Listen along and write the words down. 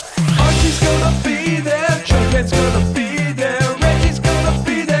Gwen's gonna be there, Reggie's gonna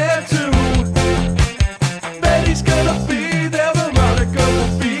be there too. Betty's gonna be there, Veronica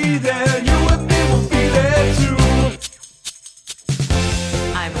will be there, you and me will be there too.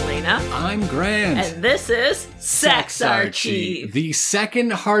 I'm Elena. I'm Grant. And this is Sex Archie. The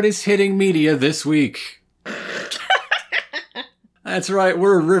second hardest hitting media this week. That's right,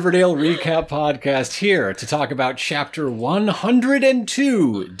 we're a Riverdale recap podcast here to talk about chapter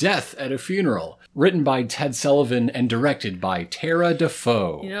 102, Death at a Funeral, written by Ted Sullivan and directed by Tara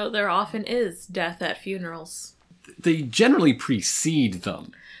Defoe. You know, there often is death at funerals. They generally precede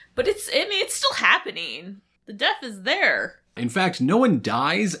them. But it's still happening. The death is there. In fact, no one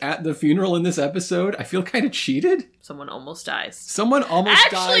dies at the funeral in this episode. I feel kind of cheated. Someone almost dies. Someone almost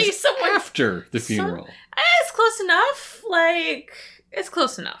Actually, dies after the funeral. It's close enough. It's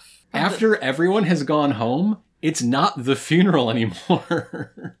close enough. After everyone has gone home, it's not the funeral anymore. I don't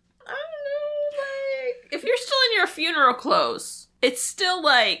know, if you're still in your funeral clothes, it's still,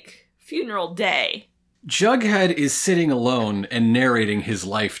 funeral day. Jughead is sitting alone and narrating his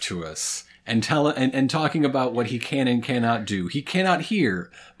life to us. And talking about what he can and cannot do. He cannot hear,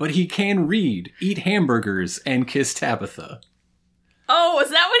 but he can read, eat hamburgers, and kiss Tabitha. Oh, is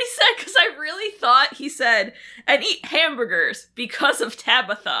that what he said? Because I really thought he said, and eat hamburgers because of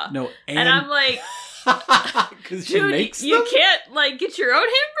Tabitha. No, and I'm like, because she makes them? You can't, get your own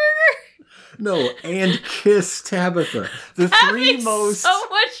hamburger? No, and kiss Tabitha. That makes so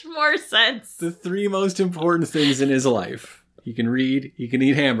much more sense. The three most important things in his life. He can read, he can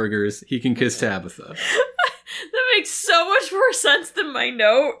eat hamburgers, he can kiss Tabitha. That makes so much more sense than my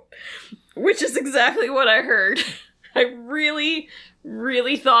note, which is exactly what I heard. I really,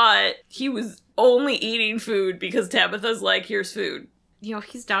 really thought he was only eating food because Tabitha's like, here's food. You know,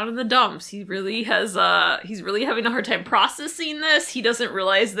 he's down in the dumps. He really has, he's really having a hard time processing this. He doesn't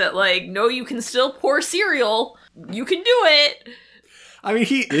realize that, no, you can still pour cereal. You can do it. I mean,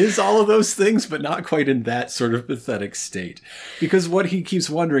 he is all of those things, but not quite in that sort of pathetic state. Because what he keeps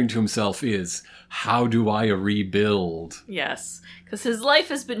wondering to himself is, how do I rebuild? Yes, because his life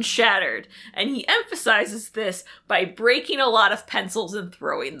has been shattered, and he emphasizes this by breaking a lot of pencils and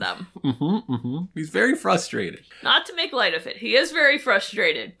throwing them. He's very frustrated. Not to make light of it, he is very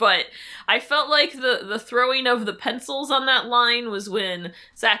frustrated, but I felt like the throwing of the pencils on that line was when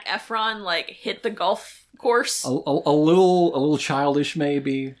Zac Efron, hit the golf course. A little childish,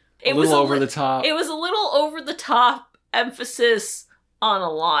 maybe. A little over the top. It was a little over the top emphasis on a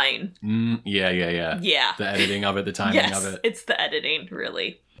line. Yeah. Yeah. The editing of it, the timing of it. It's the editing,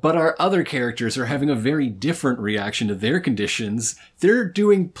 really. But our other characters are having a very different reaction to their conditions. They're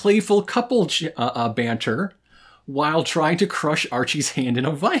doing playful couple banter while trying to crush Archie's hand in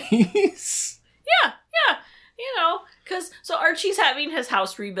a vice. Yeah. So Archie's having his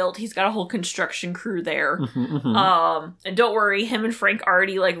house rebuilt. He's got a whole construction crew there. And don't worry, him and Frank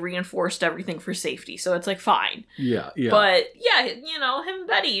already, reinforced everything for safety. So it's, fine. Yeah. But, yeah, him and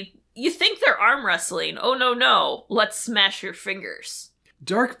Betty, you think they're arm wrestling. Oh, no. Let's smash your fingers.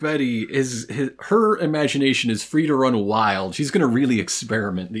 Dark Betty, her imagination is free to run wild. She's going to really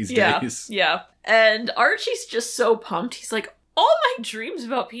experiment these days. Yeah. And Archie's just so pumped. He's like, all my dreams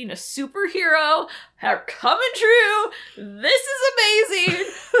about being a superhero are coming true. This is amazing.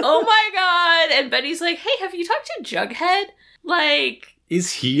 Oh my god. And Betty's like, hey, have you talked to Jughead?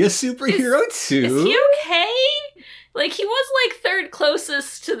 Is he a superhero too? Is he okay? He was third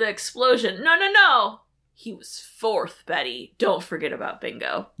closest to the explosion. No. He was fourth, Betty. Don't forget about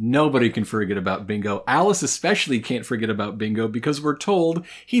Bingo. Nobody can forget about Bingo. Alice especially can't forget about Bingo because we're told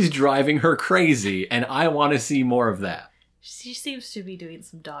he's driving her crazy, and I want to see more of that. She seems to be doing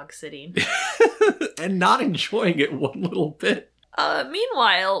some dog sitting. And not enjoying it one little bit.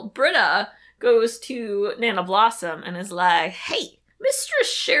 Meanwhile, Britta goes to Nana Blossom and is like, hey, Mistress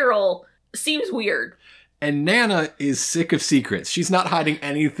Cheryl seems weird. And Nana is sick of secrets. She's not hiding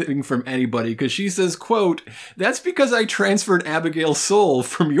anything from anybody because she says, quote, that's because I transferred Abigail's soul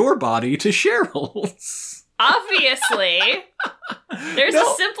from your body to Cheryl's. Obviously. There's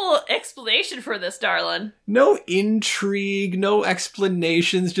a simple explanation for this, darling. No intrigue, no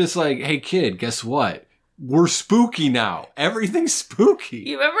explanations, just hey kid, guess what? We're spooky now. Everything's spooky.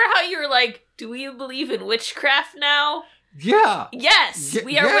 You remember how you were like, do we believe in witchcraft now? Yeah. Yes,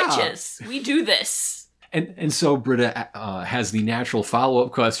 we are witches. We do this. And so Britta has the natural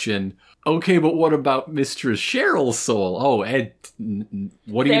follow-up question, okay, but what about Mistress Cheryl's soul? Oh, Ed,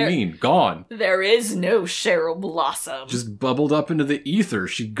 what do you mean? Gone. There is no Cheryl Blossom. Just bubbled up into the ether.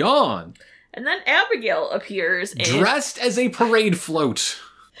 She gone. And then Abigail appears. Dressed as a parade float.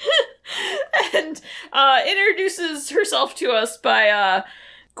 And introduces herself to us by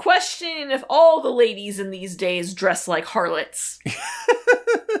questioning if all the ladies in these days dress like harlots.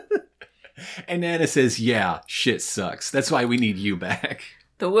 And Nana says, yeah, shit sucks. That's why we need you back.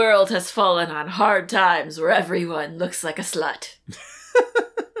 The world has fallen on hard times where everyone looks like a slut.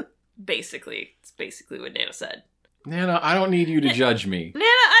 Basically. It's basically what Nana said. Nana, I don't need you to judge me. Nana,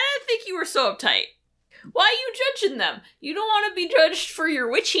 I didn't think you were so uptight. Why are you judging them? You don't want to be judged for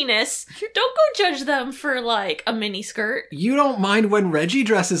your witchiness. Don't go judge them for, like, a mini skirt. You don't mind when Reggie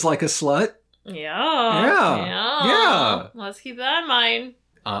dresses like a slut? Yeah. Let's keep that in mind.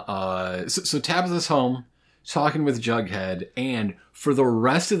 So Tabitha's home, talking with Jughead, and for the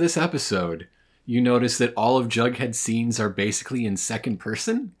rest of this episode, you notice that all of Jughead's scenes are basically in second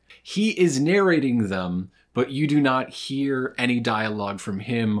person. He is narrating them, but you do not hear any dialogue from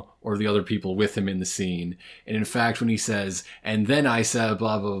him or the other people with him in the scene. And in fact, when he says, and then I said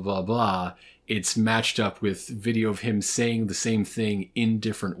blah, blah, blah, blah, it's matched up with video of him saying the same thing in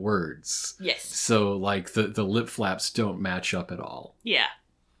different words. Yes. So, like, the lip flaps don't match up at all. Yeah.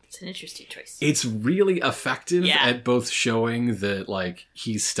 It's an interesting choice. It's really effective Yeah. at both showing that, like,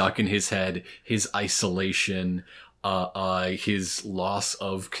 he's stuck in his head, his isolation, his loss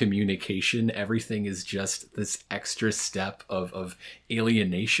of communication. Everything is just this extra step of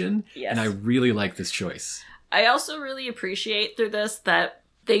alienation. Yes. And I really like this choice. I also really appreciate through this that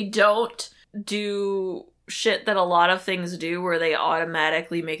they don't do shit that a lot of things do where they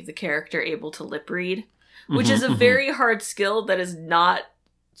automatically make the character able to lip read, which is a very hard skill that is not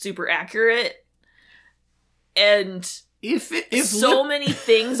super accurate. And If many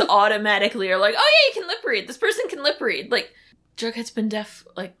things automatically are like, oh yeah, you can lip read. This person can lip read. Like, Jughead's been deaf,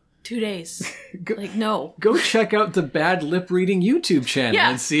 like, 2 days. Like, no. Go check out the Bad Lip Reading YouTube channel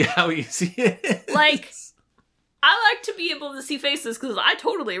and see how easy it is. Like, I like to be able to see faces because I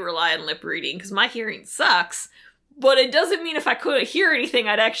totally rely on lip reading because my hearing sucks. But it doesn't mean if I couldn't hear anything,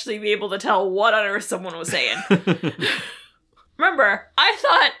 I'd actually be able to tell what on earth someone was saying. Remember, I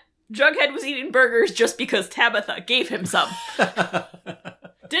thought Jughead was eating burgers just because Tabitha gave him some.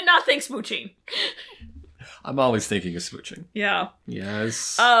 Did not think smooching. I'm always thinking of smooching. Yeah.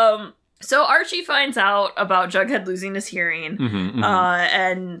 Yes. So Archie finds out about Jughead losing his hearing,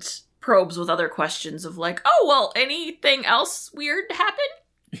 and probes with other questions of like, oh, well, anything else weird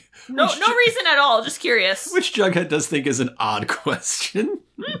happen? No reason at all, just curious. Which Jughead does think is an odd question.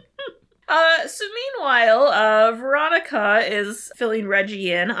 So meanwhile, Veronica is filling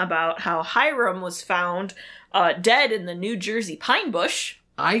Reggie in about how Hiram was found dead in the New Jersey pine bush.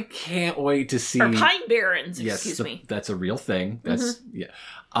 I can't wait to see... Or Pine Barrens, yes, excuse me. That's a real thing. That's yeah.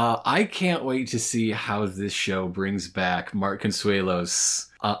 I can't wait to see how this show brings back Mark Consuelos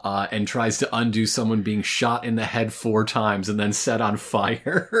and tries to undo someone being shot in the head 4 times and then set on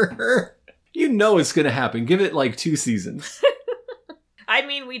fire. You know it's going to happen. Give it like 2 seasons. I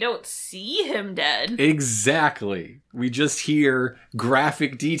mean, we don't see him dead. Exactly. We just hear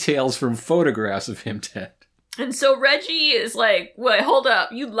graphic details from photographs of him dead. And so Reggie is like, wait, hold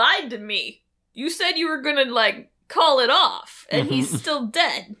up. You lied to me. You said you were gonna, like, call it off. And he's still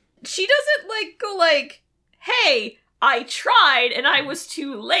dead. She doesn't, like, go like, hey, I tried and I was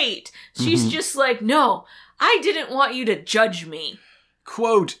too late. She's just like, no, I didn't want you to judge me.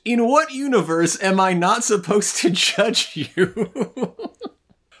 Quote, in what universe am I not supposed to judge you?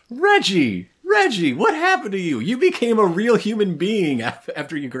 Reggie, what happened to you? You became a real human being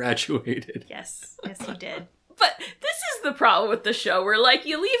after you graduated. Yes, you did. But this is the problem with the show, where, like,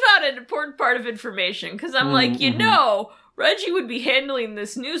 you leave out an important part of information, because I'm like, you know, Reggie would be handling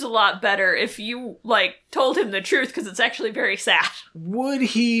this news a lot better if you, like, told him the truth, because it's actually very sad. Would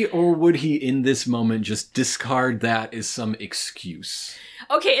he, or would he in this moment just discard that as some excuse?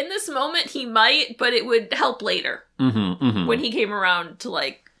 Okay, in this moment he might, but it would help later. When he came around to,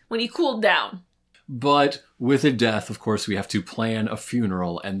 like, when he cooled down. But with a death, of course, we have to plan a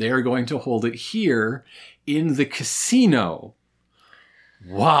funeral, and they're going to hold it here in the casino.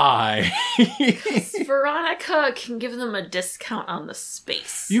 Why? Veronica can give them a discount on the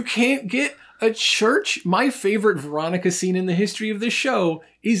space. You can't get a church? My favorite Veronica scene in the history of this show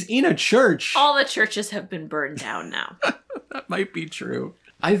is in a church. All the churches have been burned down now. That might be true.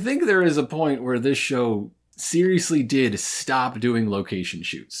 I think there is a point where this show seriously did stop doing location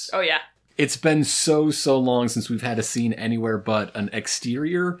shoots. Oh, yeah. It's been so long since we've had a scene anywhere but an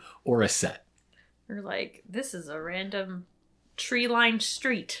exterior or a set. You're like, this is a random tree-lined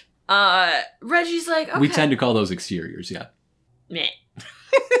street. Reggie's like, okay. We tend to call those exteriors, yeah. Meh.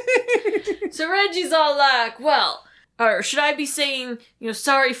 So Reggie's all like, well, or should I be saying,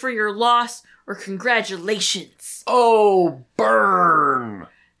 sorry for your loss or congratulations? Oh, burn!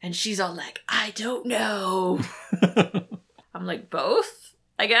 And she's all like, I don't know. I'm like, both?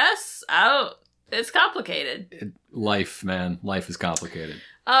 I guess. It's complicated. Life, man. Life is complicated.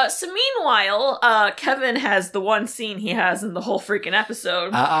 So meanwhile, Kevin has the one scene he has in the whole freaking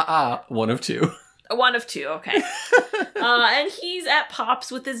episode. One of two. One of two, okay. And he's at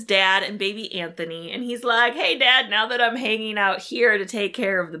Pops with his dad and baby Anthony, and he's like, hey, Dad, now that I'm hanging out here to take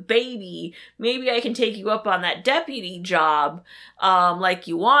care of the baby, maybe I can take you up on that deputy job, like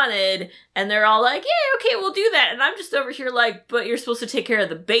you wanted. And they're all like, yeah, okay, we'll do that. And I'm just over here like, but you're supposed to take care of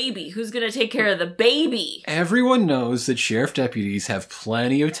the baby. Who's gonna take care of the baby? Everyone knows that sheriff deputies have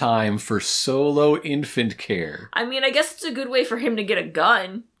plenty of time for solo infant care. I mean, I guess it's a good way for him to get a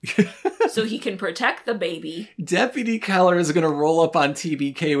gun. So he can protect the baby. Deputy Keller is going to roll up on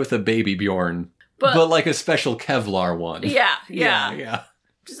TBK with a baby Bjorn. But like a special Kevlar one. Yeah.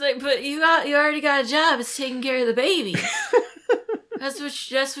 Just like, but you already got a job. It's taking care of the baby. That's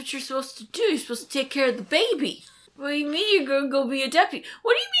what you're supposed to do. You're supposed to take care of the baby. What do you mean you're gonna go be a deputy?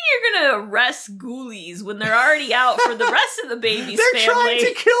 What do you mean you're gonna arrest ghoulies when they're already out for the rest of the baby's They're family? trying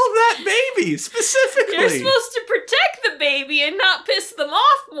to kill that baby, specifically. You're supposed to protect the baby and not piss them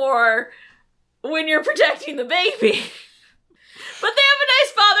off more when you're protecting the baby. But they have a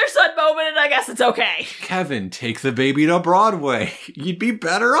nice father-son moment, and I guess it's okay. Kevin, take the baby to Broadway. You'd be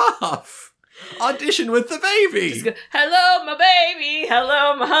better off. Audition with the baby. Just go, hello, my baby.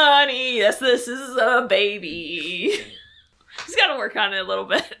 Hello, my honey. Yes, this is a baby. He's got to work on it a little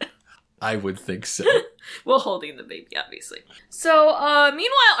bit. I would think so. Well, holding the baby, obviously. So,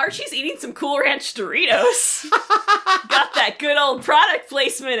 meanwhile, Archie's eating some Cool Ranch Doritos. Got that good old product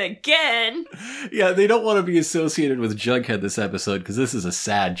placement again. Yeah, they don't want to be associated with Jughead this episode because this is a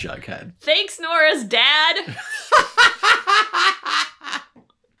sad Jughead. Thanks, Nora's dad.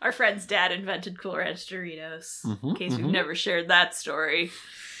 Our friend's dad invented Cool Ranch Doritos, in case we've never shared that story.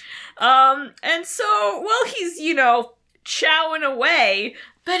 And so, while he's, chowing away,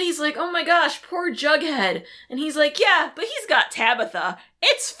 Betty's like, oh my gosh, poor Jughead. And he's like, yeah, but he's got Tabitha.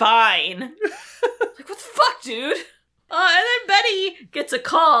 It's fine. Like, what the fuck, dude? And then Betty gets a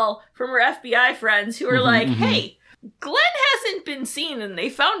call from her FBI friends who are like, hey, Glenn hasn't been seen and they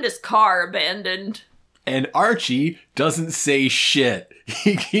found his car abandoned. And Archie doesn't say shit.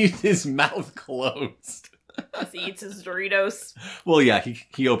 He keeps his mouth closed. As he eats his Doritos. Well, yeah,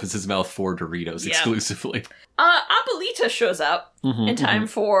 he opens his mouth for Doritos exclusively. Abuelita shows up in time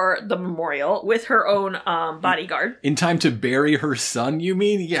for the memorial with her own bodyguard. In time to bury her son, you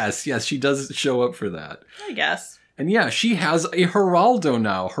mean? Yes, she does show up for that. I guess. And yeah, she has a Geraldo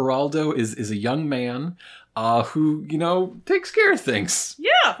now. Geraldo is a young man who, takes care of things.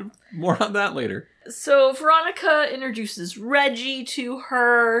 Yeah. More on that later. So Veronica introduces Reggie to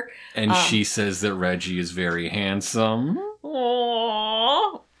her. And she says that Reggie is very handsome.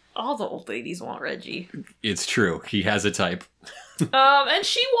 Aww. All the old ladies want Reggie. It's true. He has a type. And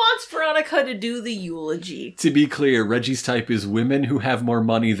she wants Veronica to do the eulogy. To be clear, Reggie's type is women who have more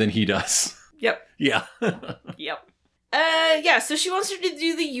money than he does. Yep. Yeah. Yep. So she wants her to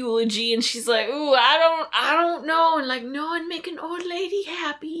do the eulogy, and she's like, ooh, I don't know. And like, no one make an old lady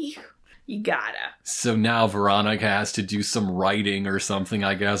happy. You gotta. So now Veronica has to do some writing or something,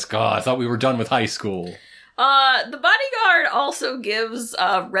 I guess. God, I thought we were done with high school. The bodyguard also gives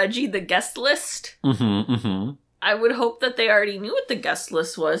Reggie the guest list. I would hope that they already knew what the guest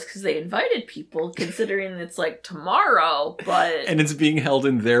list was because they invited people, considering it's like tomorrow, but... And it's being held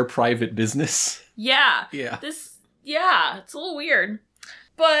in their private business. Yeah. It's a little weird.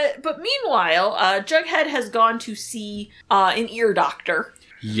 But meanwhile, Jughead has gone to see an ear doctor.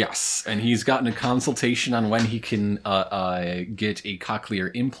 Yes, and he's gotten a consultation on when he can get a cochlear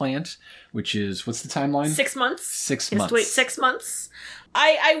implant, which is, what's the timeline? 6 months. 6 months. He has to wait 6 months.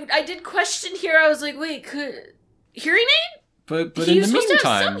 I did question here. I was like, wait, hearing aid? But he in was the supposed to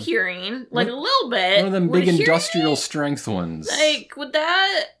have meantime, some hearing, like a little bit. one of them Would big hearing industrial aid, strength ones. like, would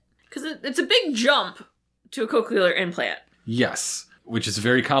that... Because it's a big jump to a cochlear implant. Yes, which is a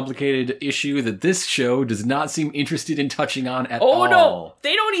very complicated issue that this show does not seem interested in touching on at all. Oh no,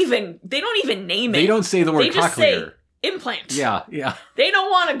 they don't even name it. They don't say the word they just cochlear. Say implant. Yeah. They don't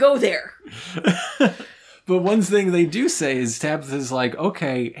want to go there. But one thing they do say is Tabitha's like,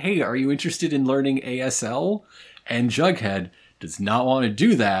 okay, hey, are you interested in learning ASL? And Jughead does not want to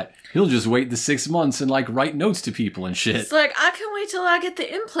do that. He'll just wait the 6 months and like write notes to people and shit. It's like, I can wait till I get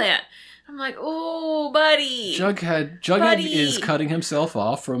the implant. I'm like, oh, buddy. Jughead is cutting himself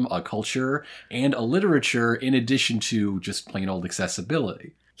off from a culture and a literature in addition to just plain old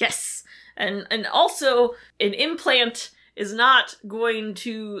accessibility. Yes. And also, an implant is not going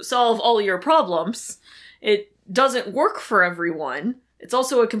to solve all your problems. It doesn't work for everyone. It's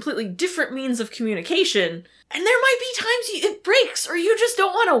also a completely different means of communication. And there might be times it breaks or you just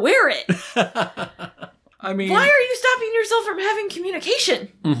don't want to wear it. I mean... Why are you stopping yourself from having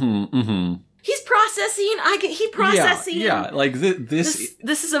communication? He's processing. He processing. Yeah, like this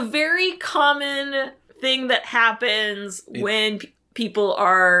is a very common thing that happens when people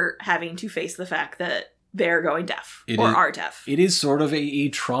are having to face the fact that they're going deaf are deaf. It is sort of a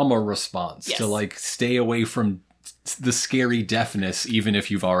trauma response to like stay away from the scary deafness, even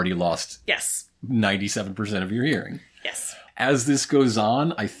if you've already lost 97% of your hearing. Yes. As this goes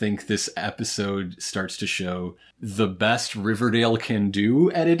on, I think this episode starts to show the best Riverdale can do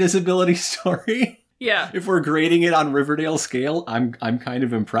at a disability story. Yeah. If we're grading it on Riverdale scale, I'm kind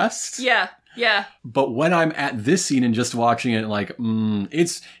of impressed. Yeah. Yeah. But when I'm at this scene and just watching it, like,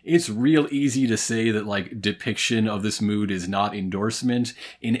 it's real easy to say that, like, depiction of this mood is not endorsement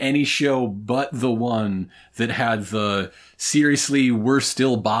in any show but the one that had the seriously we're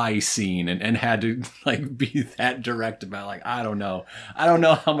still bi scene and had to, like, be that direct about, like, I don't know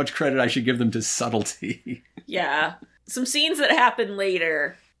how much credit I should give them to subtlety. Yeah. Some scenes that happen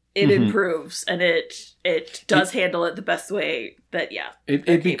later, it improves and it does handle it the best way that,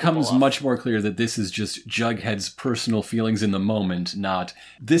 It becomes much more clear that this is just Jughead's personal feelings in the moment, not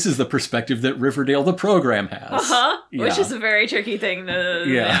this is the perspective that Riverdale the program has. Which is a very tricky thing to...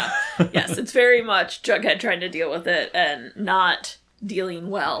 Yeah. Yes, it's very much Jughead trying to deal with it and not dealing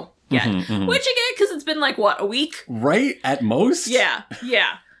well yet. Which again, because it's been like, what, a week? Right? At most? Yeah.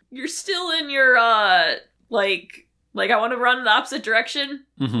 You're still in your, like I want to run in the opposite direction.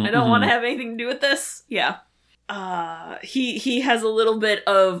 I don't want to have anything to do with this. Yeah. He has a little bit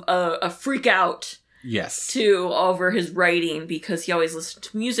of a freak out. Yes. Too, over his writing, because he always listened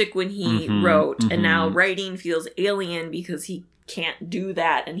to music when he wrote, and now writing feels alien because he can't do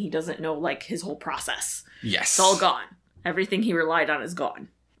that, and he doesn't know, like, his whole process. Yes. It's all gone. Everything he relied on is gone.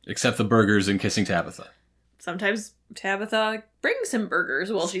 Except the burgers and kissing Tabitha. Sometimes Tabitha brings him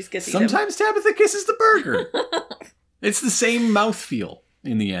burgers while she's kissing him. Sometimes Tabitha kisses the burger. It's the same mouthfeel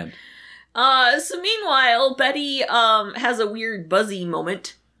in the end. So meanwhile, Betty has a weird buzzy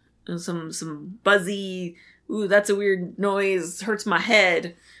moment. Some buzzy, ooh, that's a weird noise, hurts my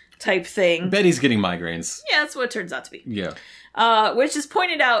head type thing. Betty's getting migraines. Yeah, that's what it turns out to be. Yeah. Which is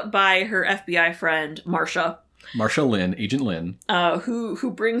pointed out by her FBI friend, Marcia. Marcia Lynn, Agent Lynn.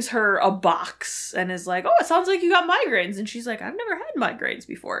 Who brings her a box and is like, oh, it sounds like you got migraines. And she's like, I've never had migraines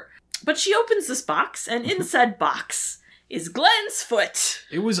before. But she opens this box, and in said box is Glenn's foot.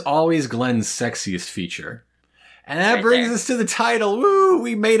 It was always Glenn's sexiest feature. And that right brings there. us to the title. Woo!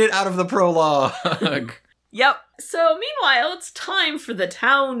 We made it out of the prologue. Yep. So meanwhile, it's time for the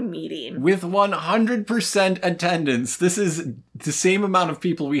town meeting. With 100% attendance. This is the same amount of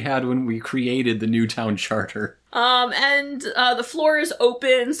people we had when we created the new town charter. And the floor is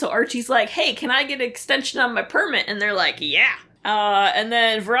open, so Archie's like, hey, can I get an extension on my permit? And they're like, yeah. And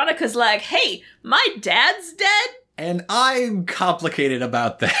then Veronica's like, hey, my dad's dead? And I'm complicated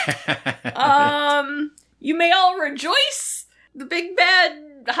about that. You may all rejoice. The big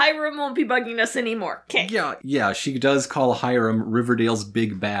bad Hiram won't be bugging us anymore. Okay. Yeah, she does call Hiram Riverdale's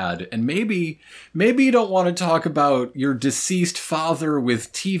big bad. And maybe you don't want to talk about your deceased father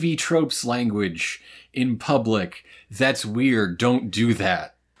with TV tropes language in public. That's weird. Don't do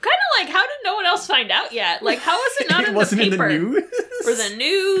that. Kind of like, how did no one else find out yet? Like, how is it not in the wasn't paper? In the news? Or the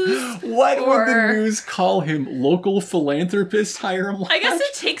news? What would the news call him? Local philanthropist Hiram Lodge? I guess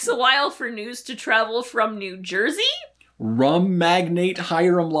it takes a while for news to travel from New Jersey? Rum magnate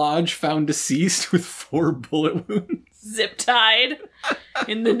Hiram Lodge found deceased with 4 bullet wounds. Zip-tied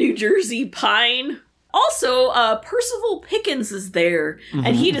in the New Jersey pine. Also, Percival Pickens is there,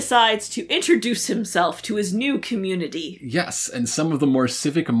 and he decides to introduce himself to his new community. Yes, and some of the more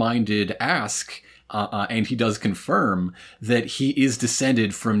civic-minded ask, and he does confirm, that he is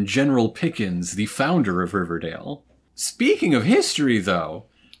descended from General Pickens, the founder of Riverdale. Speaking of history, though,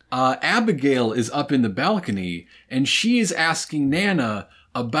 Abigail is up in the balcony, and she is asking Nana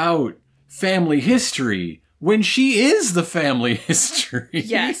about family history when she is the family history.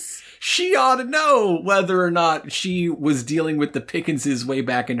 Yes. She ought to know whether or not she was dealing with the Pickenses way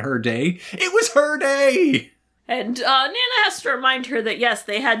back in her day. It was her day! And Nana has to remind her that, yes,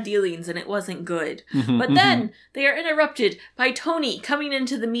 they had dealings and it wasn't good. But then they are interrupted by Tony coming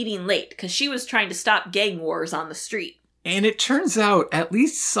into the meeting late because she was trying to stop gang wars on the street. And it turns out at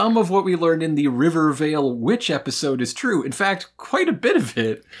least some of what we learned in the Rivervale Witch episode is true. In fact, quite a bit of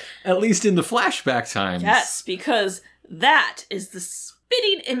it, at least in the flashback times. Yes, because that is the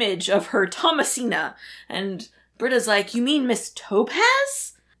spitting image of her Thomasina. And Britta's like, you mean Miss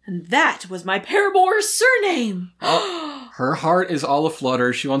Topaz? And that was my paramour's surname. Her heart is all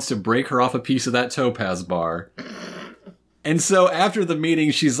aflutter. She wants to break her off a piece of that topaz bar. And so after the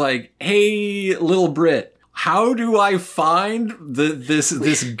meeting, she's like, hey, little Brit, how do I find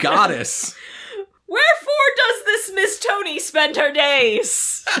this goddess? Wherefore does this Miss Tony spend her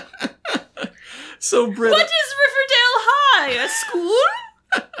days? So Brit... What is Riverdale High? A school?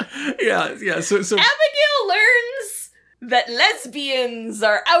 Yeah. So Abigail learns that lesbians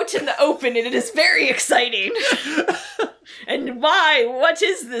are out in the open and it is very exciting. And why? What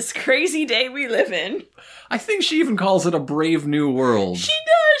is this crazy day we live in? I think she even calls it a brave new world. She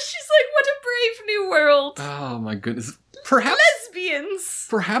does. She's like, what a brave new world. Oh my goodness. Perhaps Lesbians.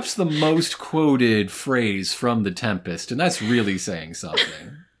 perhaps the most quoted phrase from The Tempest, and that's really saying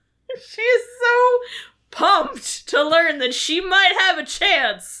something. She is so pumped to learn that she might have a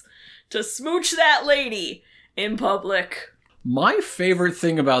chance to smooch that lady in public. My favorite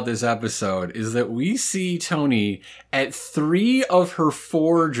thing about this episode is that we see Tony at 3 of her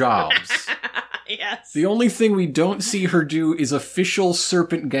 4 jobs. Yes. The only thing we don't see her do is official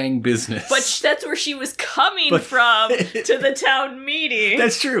Serpent Gang business. But that's where she was coming from to the town meeting.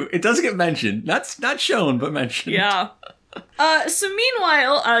 That's true. It does get mentioned. Not shown, but mentioned. Yeah. So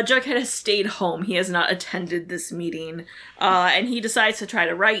meanwhile, Jughead has stayed home. He has not attended this meeting. And he decides to try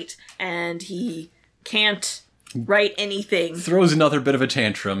to write, and he can't write anything. Throws another bit of a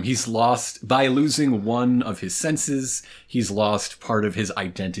tantrum. He's lost, by losing one of his senses, he's lost part of his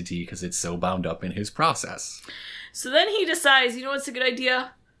identity because it's so bound up in his process. So then he decides, you know what's a good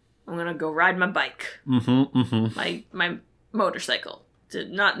idea? I'm gonna go ride my bike. My motorcycle.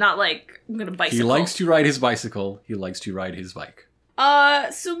 Not like I'm gonna bicycle. He likes to ride his bicycle. He likes to ride his bike.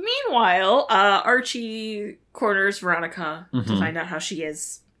 So meanwhile, Archie corners Veronica to find out how she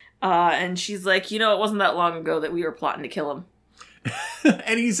is. And she's like, it wasn't that long ago that we were plotting to kill him.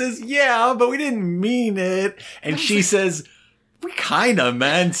 And he says, yeah, but we didn't mean it. And she says, we kind of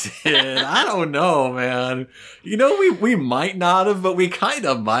meant it. I don't know, man. We might not have, but we kind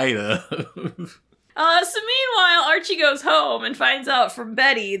of might have. So meanwhile, Archie goes home and finds out from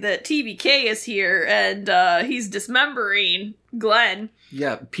Betty that TBK is here and he's dismembering Glenn.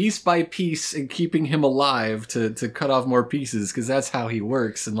 Yeah, piece by piece and keeping him alive to cut off more pieces because that's how he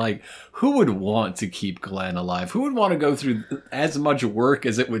works. And who would want to keep Glenn alive? Who would want to go through as much work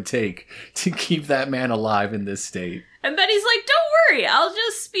as it would take to keep that man alive in this state? And Betty's like, don't worry, I'll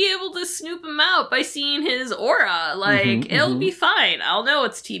just be able to snoop him out by seeing his aura. It'll be fine. I'll know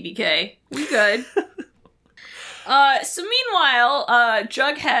it's TBK. We good. So meanwhile,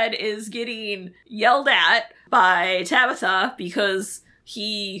 Jughead is getting yelled at by Tabitha because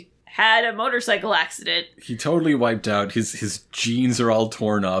he had a motorcycle accident. He totally wiped out. His jeans are all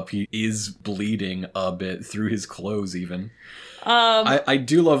torn up. He is bleeding a bit through his clothes even. I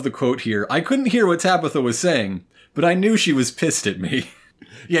do love the quote here. I couldn't hear what Tabitha was saying, but I knew she was pissed at me.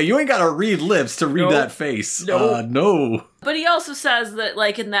 Yeah, you ain't gotta read lips to read that face. No. But he also says that,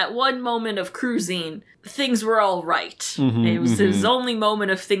 in that one moment of cruising, things were all right. It was his only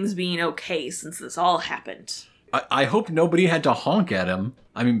moment of things being okay since this all happened. I hope nobody had to honk at him.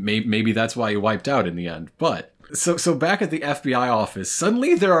 I mean, maybe that's why he wiped out in the end. But, so back at the FBI office,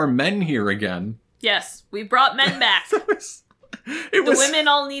 suddenly there are men here again. Yes, we brought men back. The women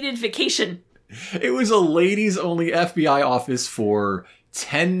all needed vacation. It was a ladies-only FBI office for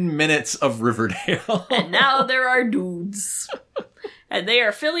 10 minutes of Riverdale. And now there are dudes. And they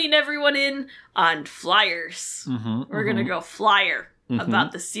are filling everyone in on flyers. We're gonna go flyer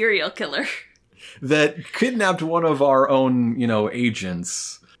about the serial killer. That kidnapped one of our own,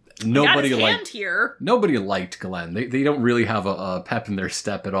 agents. Nobody liked Glenn. They don't really have a pep in their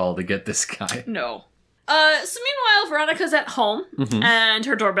step at all to get this guy. No. So meanwhile, Veronica's at home, and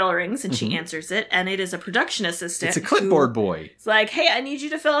her doorbell rings, and she answers it, and it is a production assistant. It's a clipboard boy. It's like, hey, I need you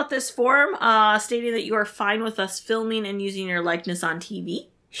to fill out this form, stating that you are fine with us filming and using your likeness on TV.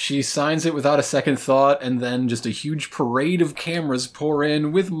 She signs it without a second thought, and then just a huge parade of cameras pour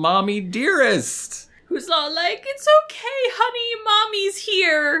in with Mommy Dearest. Who's all like, it's okay, honey, Mommy's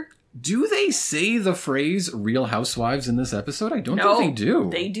here. Do they say the phrase Real Housewives in this episode? I don't think they do.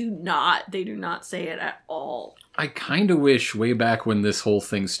 They do not. They do not say it at all. I kind of wish way back when this whole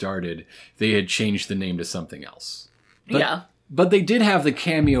thing started, they had changed the name to something else. But they did have the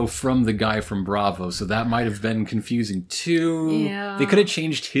cameo from the guy from Bravo, so that might have been confusing too. Yeah. They could have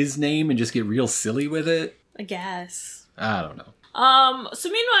changed his name and just get real silly with it. I guess. I don't know. So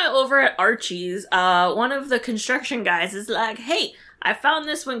meanwhile, over at Archie's, one of the construction guys is like, hey, I found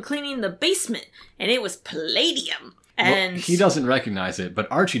this when cleaning the basement, and it was palladium. And He doesn't recognize it,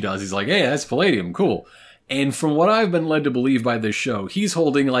 but Archie does. He's like, hey, that's palladium, cool. And from what I've been led to believe by this show, he's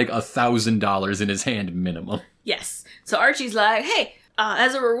holding like $1,000 in his hand minimum. Yes. So Archie's like, hey,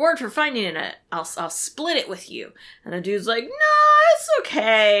 as a reward for finding it, I'll split it with you. And the dude's like, no, it's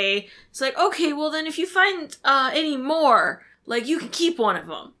okay. It's like, okay, well then if you find any more, like you can keep one of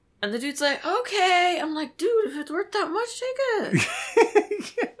them. And the dude's like, okay. I'm like, dude, if it's worth that much, take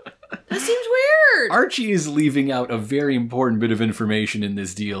it. That seems weird. Archie is leaving out a very important bit of information in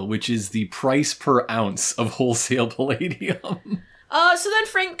this deal, which is the price per ounce of wholesale palladium. So then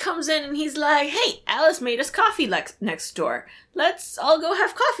Frank comes in and he's like, hey, Alice made us coffee next door. Let's all go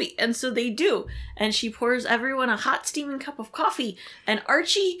have coffee. And so they do. And she pours everyone a hot steaming cup of coffee. And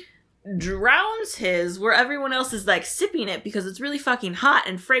Archie drowns his where everyone else is like sipping it because it's really fucking hot.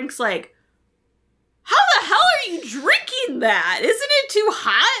 And Frank's like, how the hell are you drinking that? Isn't it too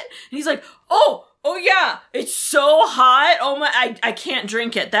hot? And he's like, oh yeah, it's so hot. Oh my, I can't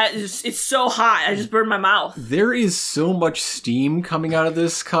drink it. It's so hot. I just burned my mouth. There is so much steam coming out of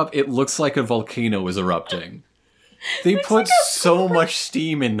this cup, it looks like a volcano is erupting. They put so much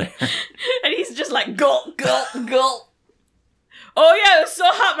steam in there. And he's just like, gulp, gulp, gulp. Oh yeah, it was so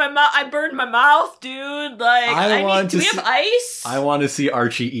hot, I burned my mouth, dude. Like, do we have ice? I want to see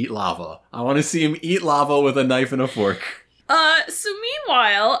Archie eat lava. I want to see him eat lava with a knife and a fork. So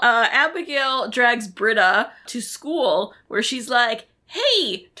meanwhile, Abigail drags Britta to school where she's like,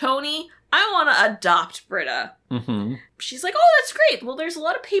 hey, Tony, I want to adopt Britta. Mm-hmm. She's like, oh, that's great. Well, there's a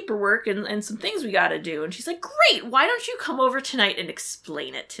lot of paperwork and some things we got to do. And she's like, great. Why don't you come over tonight and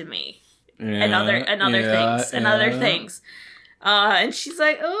explain it to me? Yeah, And other things. And she's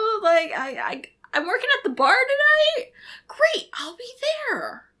like, oh, like, I'm working at the bar tonight? Great, I'll be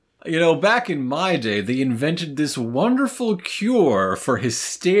there. You know, back in my day, they invented this wonderful cure for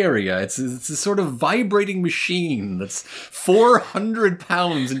hysteria. It's a sort of vibrating machine that's 400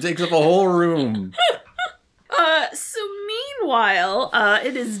 pounds and takes up a whole room. So meanwhile,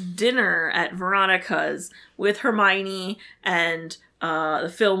 it is dinner at Veronica's with Hermione and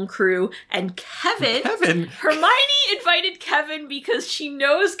the film crew and Kevin. Hermione invited Kevin because she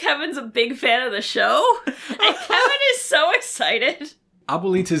knows Kevin's a big fan of the show, and Kevin is so excited.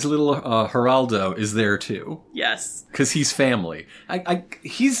 Abuelita's little Geraldo is there too. Yes. Because he's family.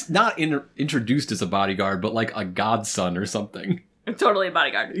 He's not introduced as a bodyguard, but like a godson or something. Totally a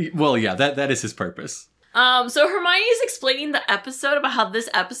bodyguard. Well, yeah, that is his purpose. So Hermione's explaining the episode about how this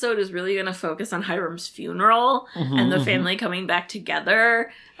episode is really going to focus on Hiram's funeral and the family coming back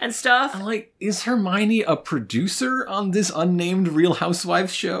together and stuff. I'm like, is Hermione a producer on this unnamed Real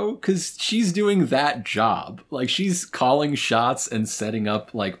Housewives show? Because she's doing that job. Like, she's calling shots and setting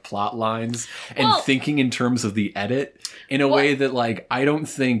up, like, plot lines and thinking in terms of the edit in a way that, like, I don't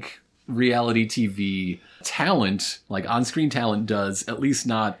think reality TV talent, like on-screen talent, does, at least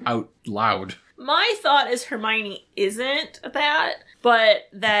not out loud. My thought is Hermione isn't that, but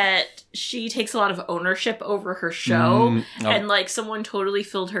that she takes a lot of ownership over her show, and like someone totally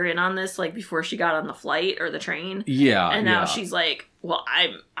filled her in on this, like before she got on the flight or the train. Yeah, and now she's like, "Well,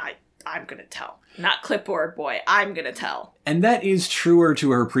 I'm gonna tell, not clipboard boy. I'm gonna tell." And that is truer to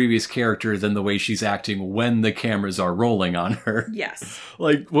her previous character than the way she's acting when the cameras are rolling on her. Yes.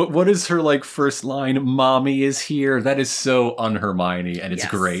 Like, what is her, like, first line? Mommy is here. That is so un-Hermione, and it's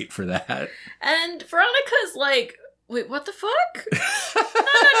great for that. And Veronica's like, wait, what the fuck? No.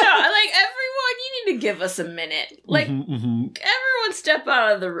 Like, everyone, you need to give us a minute. Like, everyone step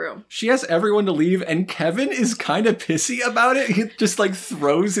out of the room. She asks everyone to leave, and Kevin is kind of pissy about it. He just, like,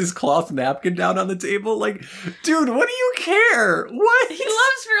 throws his cloth napkin down on the table. Like, dude, what do you care? What? He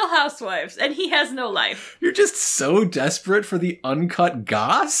loves Real Housewives, and he has no life. You're just so desperate for the uncut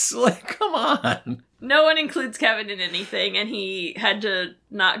goss? Like, come on. No one includes Kevin in anything, and he had to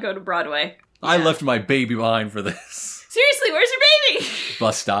not go to Broadway. Yeah. I left my baby behind for this. Seriously, where's your baby?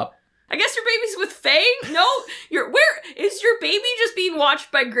 Bus stop. I guess your baby's with Fang? No, where is your baby just being watched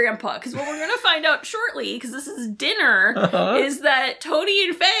by Grandpa? Because what we're going to find out shortly, because this is dinner, is that Tony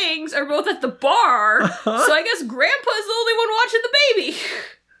and Fangs are both at the bar, so I guess Grandpa's the only one watching the baby.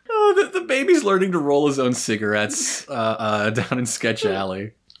 Oh, the baby's learning to roll his own cigarettes down in Sketch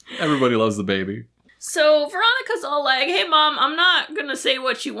Alley. Everybody loves the baby. So Veronica's all like, hey mom, I'm not gonna say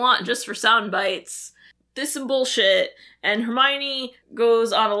what you want just for sound bites. This is some bullshit. And Hermione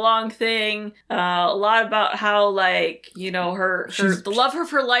goes on a long thing, a lot about how, like, you know, the love of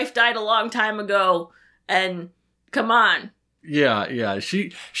her life died a long time ago, and come on. Yeah.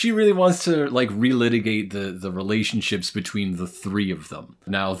 She really wants to, like, relitigate the relationships between the three of them,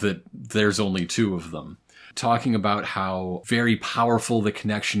 now that there's only two of them. talking about how very powerful the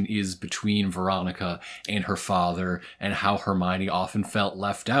connection is between Veronica and her father, and how Hermione often felt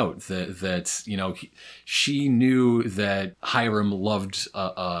left out. That you know, she knew that Hiram loved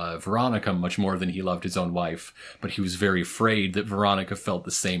Veronica much more than he loved his own wife, but he was very afraid that Veronica felt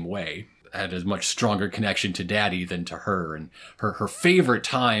the same way. Had a much stronger connection to Daddy than to her, and her favorite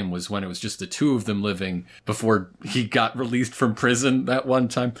time was when it was just the two of them living before he got released from prison that one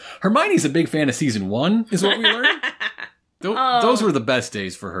time. Hermione's a big fan of season 1, is what we learned. Those were the best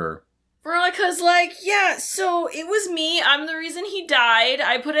days for her. Veronica's like, yeah, so it was me. I'm the reason he died.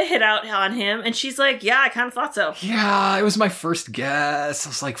 I put a hit out on him. And she's like, yeah, I kind of thought so. Yeah, it was my first guess. I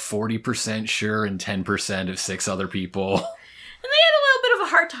was like 40% sure and 10% of 6 other people. And they had a little bit of a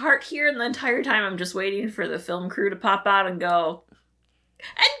heart-to-heart here, and the entire time I'm just waiting for the film crew to pop out and go,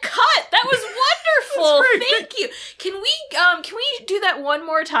 and cut! That was wonderful! Thank you! Can we do that one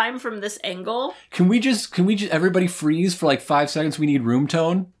more time from this angle? Can we just everybody freeze for like 5 seconds? We need room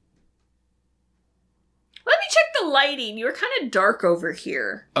tone. Let me check the lighting. You were kind of dark over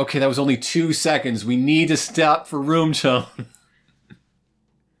here. Okay, that was only 2 seconds. We need to stop for room tone.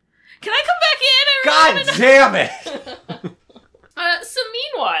 Can I come back in? God damn it! So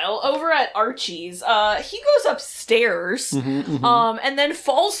meanwhile, over at Archie's, he goes upstairs, and then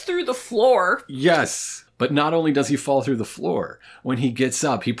falls through the floor. Yes, but not only does he fall through the floor, when he gets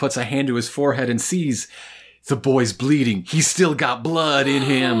up, he puts a hand to his forehead and sees the boy's bleeding. He's still got blood in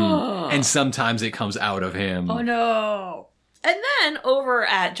him, and sometimes it comes out of him. Oh no. And then over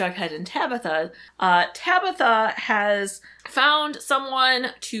at Jughead and Tabitha, Tabitha has found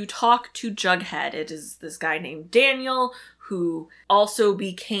someone to talk to Jughead. It is this guy named Daniel, who also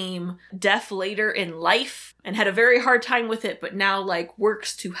became deaf later in life and had a very hard time with it, but now, like,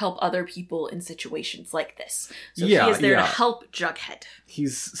 works to help other people in situations like this. So he is there to help Jughead.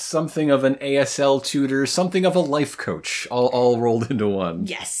 He's something of an ASL tutor, something of a life coach, all rolled into one.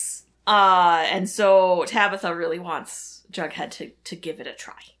 Yes. And so Tabitha really wants Jughead to give it a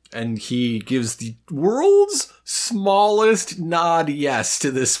try. And he gives the world's smallest nod yes to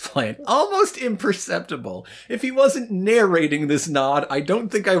this plan. Almost imperceptible. If he wasn't narrating this nod, I don't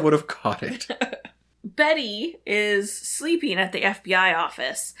think I would have caught it. Betty is sleeping at the FBI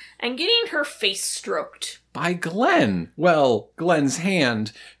office and getting her face stroked. By Glenn. Well, Glenn's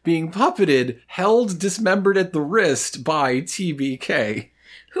hand being puppeted, held dismembered at the wrist by TBK.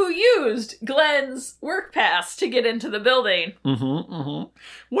 Who used Glenn's work pass to get into the building.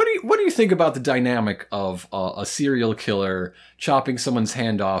 What do you think about the dynamic of a serial killer chopping someone's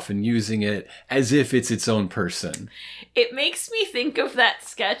hand off and using it as if it's its own person? It makes me think of that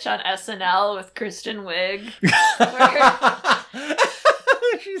sketch on SNL with Kristen Wiig.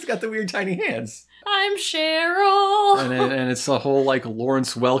 She's got the weird tiny hands. I'm Cheryl. And it's the whole like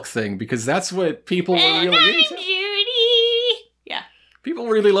Lawrence Welk thing, because that's what people were and really I'm into. Judy. Yeah. People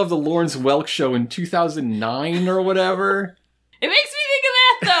really love the Lawrence Welk show in 2009 or whatever. It makes me think of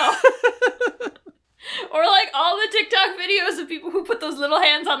that, though. Or like all the TikTok videos of people who put those little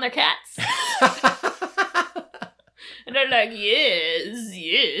hands on their cats. And they're like, yes,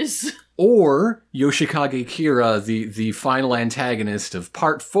 yes. Or Yoshikage Kira, the final antagonist of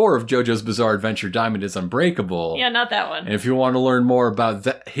part 4 of JoJo's Bizarre Adventure Diamond is Unbreakable. Yeah, not that one. And if you want to learn more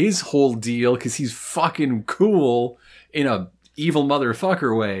about his whole deal, because he's fucking cool in a evil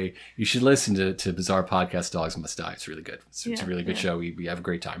motherfucker way, you should listen to Bizarre Podcast Dogs Must Die. It's really good. It's a really good show. We have a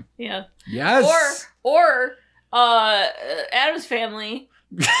great time. Yeah. Yes. Or Adam's Family.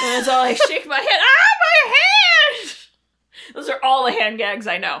 And it's all like, shake my head. Ah, my hand! Those are all the hand gags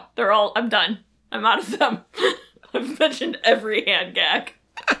I know. I'm done. I'm out of them. I've mentioned every hand gag.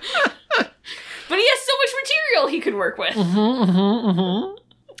 But he has so much material he could work with.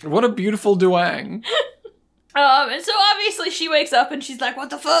 What a beautiful duang. And so obviously she wakes up and she's like, what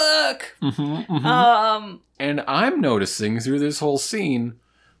the fuck? And I'm noticing through this whole scene,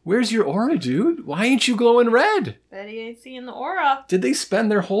 where's your aura, dude? Why ain't you glowing red? Betty ain't seeing the aura. Did they spend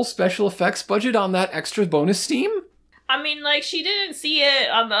their whole special effects budget on that extra bonus steam? I mean, like, she didn't see it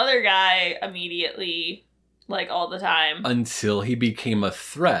on the other guy immediately, like, all the time. Until he became a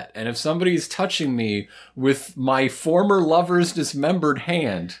threat. And if somebody's touching me with my former lover's dismembered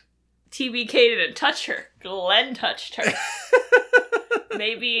hand... TBK didn't touch her. Glenn touched her.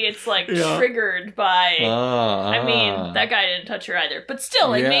 Maybe it's, like, triggered by... I mean, that guy didn't touch her either. But still,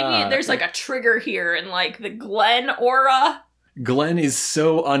 like, maybe there's, like, a trigger here in, like, the Glenn aura. Glenn is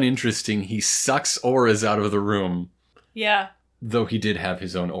so uninteresting, he sucks auras out of the room. Yeah. Though he did have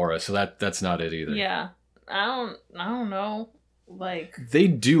his own aura, so that's not it either. Yeah. I don't know. Like... They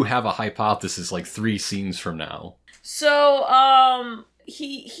do have a hypothesis, like, 3 scenes from now. So,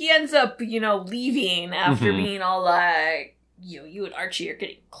 he ends up, leaving after being all like, you and Archie are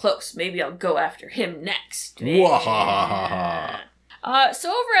getting close. Maybe I'll go after him next. Wahahaha. So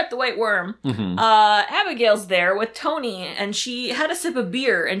over at the White Worm, Abigail's there with Tony, and she had a sip of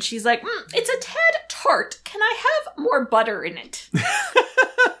beer, and she's like, it's a tad tart. Can I have more butter in it?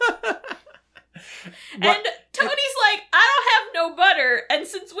 And Tony's like, I don't have no butter, and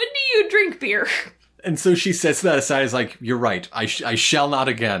since when do you drink beer? And so she sets that aside as like, you're right, I shall not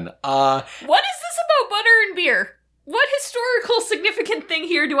again. What is this about butter and beer? What historical significant thing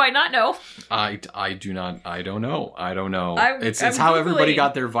here do I not know? I don't know. It's I'm how everybody Googling.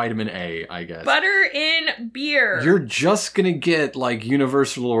 got their vitamin A, I guess. Butter in beer. You're just gonna get, like,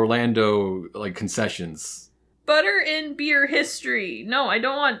 Universal Orlando, like, concessions. Butter in beer history. No, I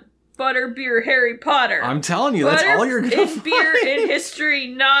don't want butter, beer, Harry Potter. I'm telling you, that's Butter all you're gonna in find. beer in history,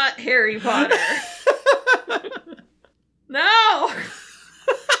 not Harry Potter. No!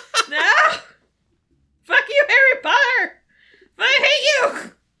 No! Fuck you, Harry Potter! I hate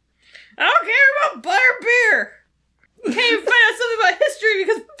you! I don't care about butter beer! Can't even find out something about history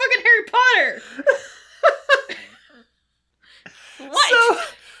because of fucking Harry Potter!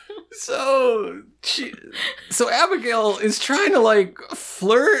 What? So Abigail is trying to, like,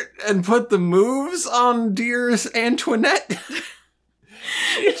 flirt and put the moves on dear Antoinette.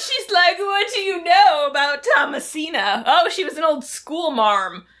 She's like, what do you know about Thomasina? Oh, she was an old school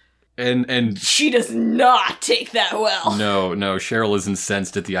marm. And She does not take that well. no, Cheryl is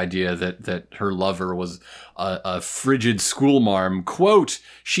incensed at the idea that her lover was a frigid schoolmarm. Quote,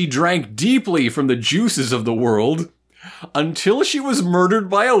 she drank deeply from the juices of the world until she was murdered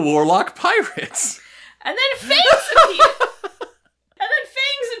by a warlock pirate. And then Fangs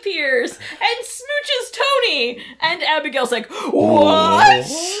appears and smooches Tony. And Abigail's like, what?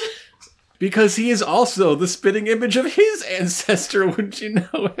 Because he is also the spitting image of his ancestor, wouldn't you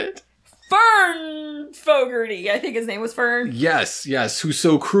know it? Fern Fogarty. I think his name was Fern. Yes, who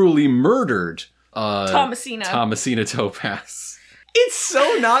so cruelly murdered Thomasina Topaz. It's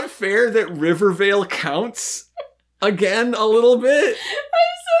so not fair that Rivervale counts again a little bit.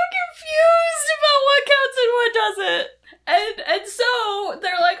 I'm so confused about what counts and what doesn't. And so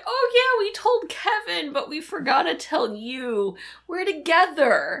they're like, oh yeah, we told Kevin, but we forgot to tell you. We're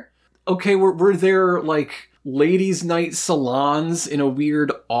together. Okay, were there, like, ladies' night salons in a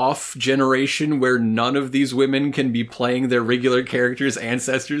weird off generation where none of these women can be playing their regular characters'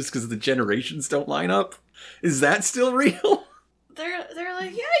 ancestors because the generations don't line up? Is that still real? They're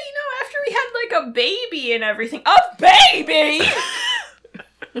like, yeah, after we had like a baby and everything. A baby!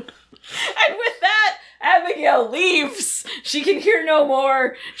 And with that, Abigail leaves. She can hear no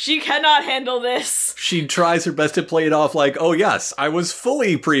more. She cannot handle this. She tries her best to play it off like, oh yes, I was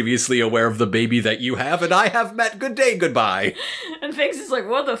fully previously aware of the baby that you have, and I have met. Good day, goodbye. And Figs is like,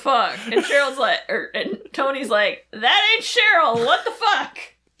 what the fuck? And Cheryl's like, and Tony's like, that ain't Cheryl. What the fuck?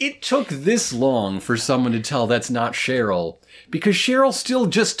 It took this long for someone to tell that's not Cheryl, because Cheryl still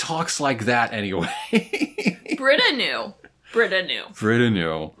just talks like that anyway. Britta knew. Britta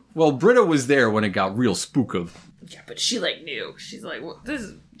knew. Well, Britta was there when it got real spookov. Yeah, but she like knew. She's like, well,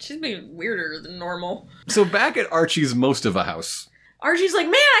 she's being weirder than normal. So back at Archie's most of a house. Archie's like,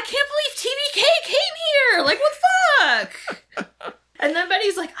 man, I can't believe TBK came here. Like, what the fuck? And then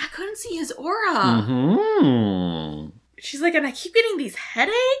Betty's like, I couldn't see his aura. Mm-hmm. She's like, and I keep getting these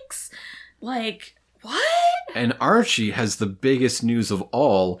headaches. Like, what? And Archie has the biggest news of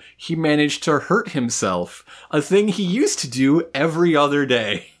all. He managed to hurt himself. A thing he used to do every other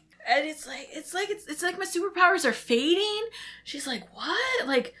day. And it's like my superpowers are fading. She's like, what?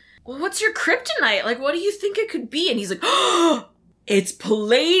 Like, well, what's your kryptonite? Like, what do you think it could be? And he's like, oh, it's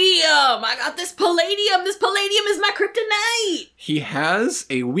palladium. I got this palladium. This palladium is my kryptonite. He has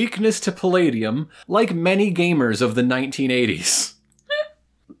a weakness to palladium, like many gamers of the 1980s.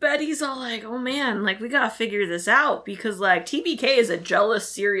 Betty's all like, oh man, like, we gotta figure this out because, like, TBK is a jealous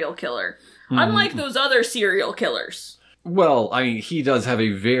serial killer. Unlike those other serial killers. Well, I mean, he does have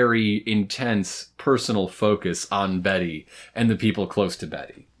a very intense personal focus on Betty and the people close to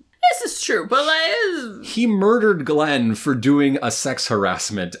Betty. This is true, but like, He murdered Glenn for doing a sex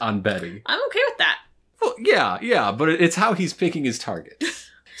harassment on Betty. I'm okay with that. Well, yeah, but it's how he's picking his targets.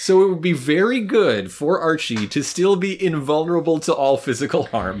 So it would be very good for Archie to still be invulnerable to all physical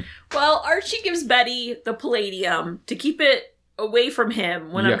harm. Well, Archie gives Betty the palladium to keep it away from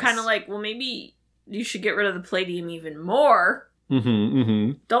him when I'm Yes. kind of like, well, maybe you should get rid of the palladium even more.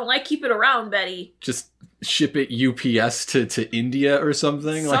 Don't keep it around, Betty. Just ship it UPS to India or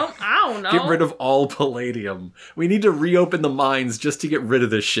something. I don't know. Get rid of all palladium. We need to reopen the mines just to get rid of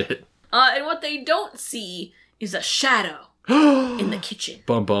this shit. And what they don't see is a shadow in the kitchen.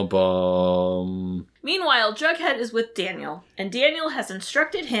 Bum, bum, bum. Meanwhile, Jughead is with Daniel, and Daniel has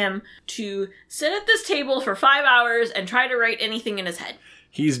instructed him to sit at this table for 5 hours and try to write anything in his head.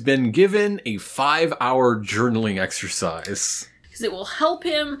 He's been given a 5-hour journaling exercise. Because it will help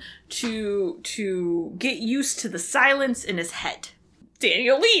him to get used to the silence in his head.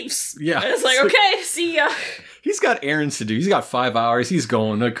 Daniel leaves. Yeah. And it's like, okay, see ya. He's got errands to do. He's got 5 hours. He's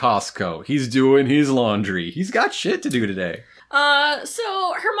going to Costco. He's doing his laundry. He's got shit to do today.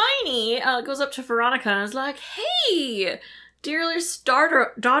 So Hermione goes up to Veronica and is like, hey, dearest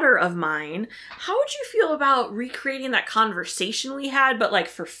daughter of mine, how would you feel about recreating that conversation we had, but like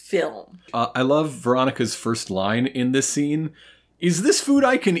for film? I love Veronica's first line in this scene. Is this food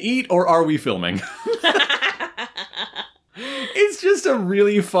I can eat, or are we filming? It's just a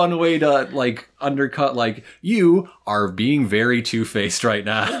really fun way to, like, undercut, like, you are being very two-faced right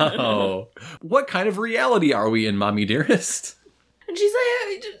now. What kind of reality are we in, Mommy Dearest? And she's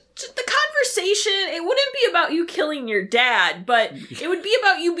like, the conversation, it wouldn't be about you killing your dad, but it would be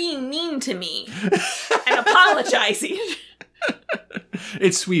about you being mean to me and apologizing.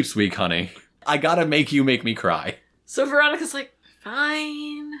 It's sweeps week, honey. I gotta make you make me cry. So Veronica's like,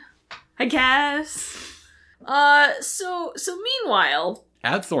 fine, I guess. So meanwhile,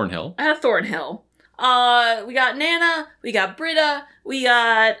 At Thornhill. we got Nana, we got Britta, we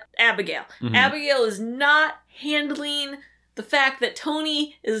got Abigail. Mhm. Abigail is not handling the fact that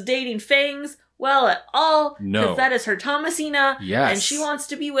Tony is dating Fangs well at all. No. Because that is her Thomasina. Yes. And she wants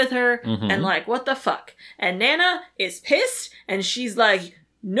to be with her. Mhm. And like, what the fuck? And Nana is pissed and she's like,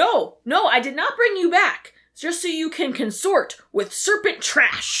 no, I did not bring you back. Just so you can consort with serpent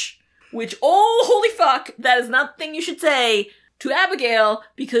trash. Which, oh, holy fuck, that is not the thing you should say to Abigail,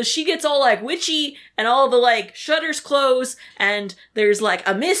 because she gets all, like, witchy, and all the, like, shutters close, and there's, like,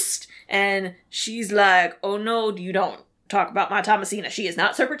 a mist, and she's like, oh no, you don't talk about my Thomasina. She is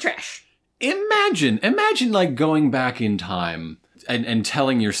not serpent trash. Imagine, like, going back in time and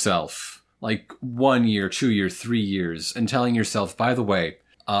telling yourself, like, 1 year, 2 years, 3 years, and telling yourself, by the way,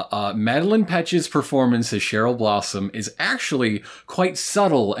 Madeline Petch's performance as Cheryl Blossom is actually quite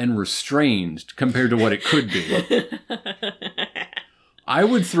subtle and restrained compared to what it could be. I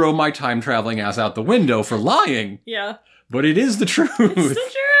would throw my time-traveling ass out the window for lying, Yeah. but it is the truth. It's the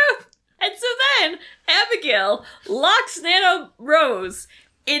truth. And so then, Abigail locks Nana Rose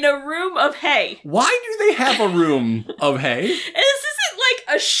in a room of hay. Why do they have a room of hay? And this isn't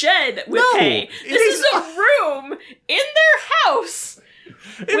like a shed with No, hay. it This is is a room in their house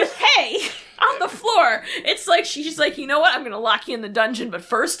with hay on the floor. It's like, she's like, you know what? I'm going to lock you in the dungeon, but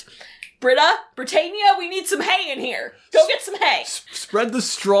first, Britannia, we need some hay in here. Go get some hay. Spread the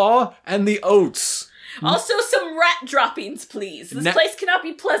straw and the oats. Also, some rat droppings, please. This place cannot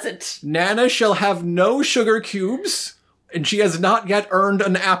be pleasant. Nana shall have no sugar cubes, and she has not yet earned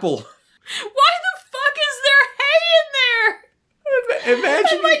an apple. Why the fuck is there hay in there? Imagine.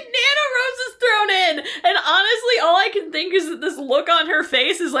 And like Nana Rose is thrown in, and honestly, all I can think is that this look on her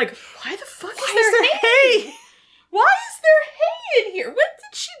face is like, why the fuck is there hay? Why is there hay in here? When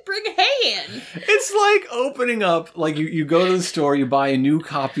did she bring hay in? It's like opening up, like you go to the store, you buy a new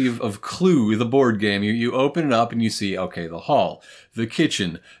copy of Clue, the board game. You open it up and you see, okay, the hall, the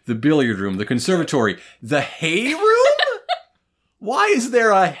kitchen, the billiard room, the conservatory, the hay room? Why is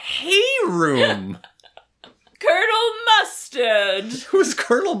there a hay room? Colonel Mustard Who's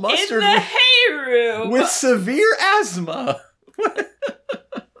Colonel Mustard in the hay room. with severe asthma?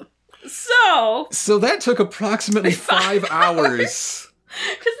 So that took approximately 5 hours.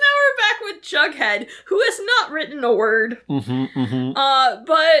 Because now we're back with Jughead, who has not written a word.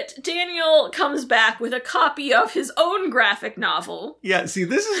 But Daniel comes back with a copy of his own graphic novel. Yeah, see,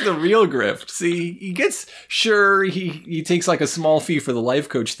 this is the real grift. See, he gets, sure, he takes like a small fee for the life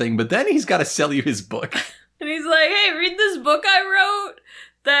coach thing, but then he's got to sell you his book. And he's like, hey, read this book I wrote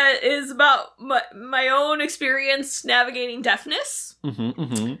that is about my own experience navigating deafness.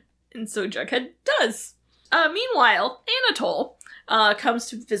 And so Jughead does. Meanwhile, Anatole comes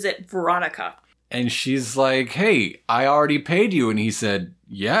to visit Veronica. And she's like, hey, I already paid you. And he said,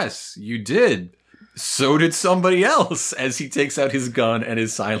 yes, you did. So did somebody else, as he takes out his gun and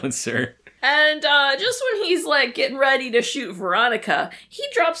his silencer. And just when he's like getting ready to shoot Veronica, he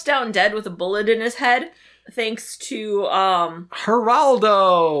drops down dead with a bullet in his head. Thanks to,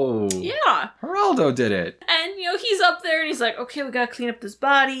 Geraldo! Yeah. Geraldo did it. And, you know, he's up there and he's like, okay, we gotta clean up this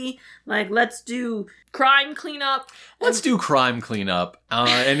body. Like, let's do crime cleanup. Let's do crime cleanup.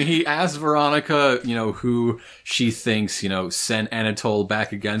 And he asks Veronica, you know, who she thinks, you know, sent Anatole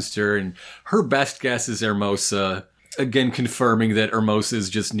back against her. And her best guess is Hermosa. Again, confirming that Hermosa's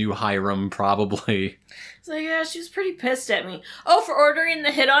just knew Hiram, probably. It's like, yeah, she was pretty pissed at me. Oh, for ordering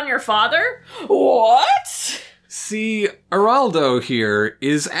the hit on your father? What? See, Geraldo here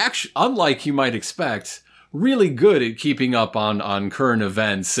is actually, unlike you might expect, really good at keeping up on current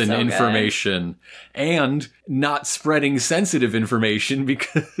events and So good. information, and not spreading sensitive information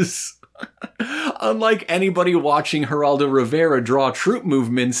because... Unlike anybody watching Geraldo Rivera draw troop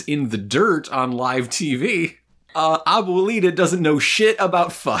movements in the dirt on live TV, Abuelita doesn't know shit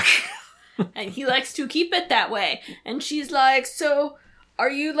about fuck. And he likes to keep it that way. And she's like, so, are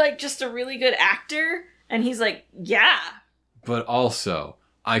you, like, just a really good actor? And he's like, yeah. But also,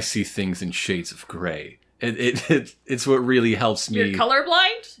 I see things in shades of gray. It's what really helps You're me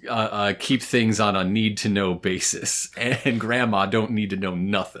colorblind? keep things on a need-to-know basis. And Grandma don't need to know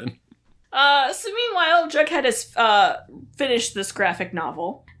nothing. So meanwhile, Jughead has finished this graphic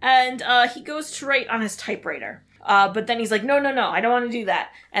novel, and he goes to write on his typewriter. But then he's like, no, I don't want to do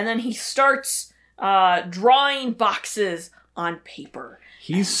that. And then he starts drawing boxes on paper.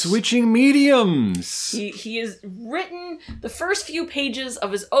 He's switching mediums. He has written the first few pages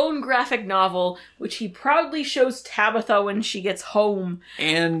of his own graphic novel, which he proudly shows Tabitha when she gets home.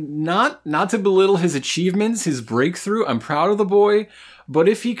 And not to belittle his achievements, his breakthrough, I'm proud of the boy, but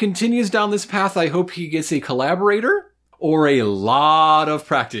if he continues down this path, I hope he gets a collaborator or a lot of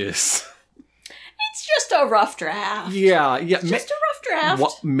practice. It's just a rough draft. Yeah. Just a rough draft.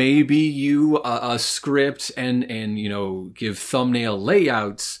 Well, maybe you a script and give thumbnail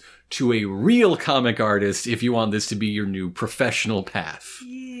layouts to a real comic artist if you want this to be your new professional path.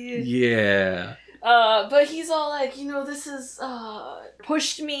 Yeah. But he's all like, this has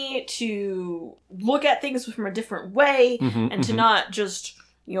pushed me to look at things from a different way and to not just,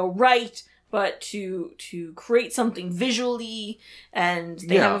 write, but to create something visually. And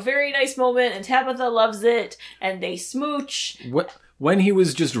they have a very nice moment, and Tabitha loves it, and they smooch. When he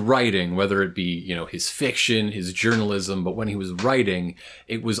was just writing, whether it be, his fiction, his journalism, but when he was writing,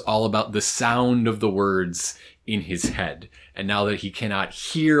 it was all about the sound of the words in his head. And now that he cannot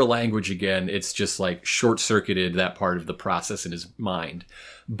hear language again, it's just like short-circuited that part of the process in his mind.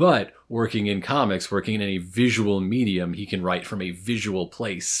 But working in comics, working in any visual medium, he can write from a visual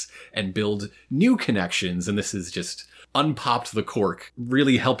place and build new connections. And this is just unpopped the cork,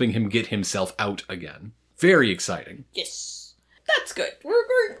 really helping him get himself out again. Very exciting. Yes. That's good. We're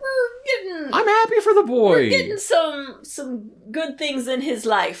getting... I'm happy for the boy. We're getting some good things in his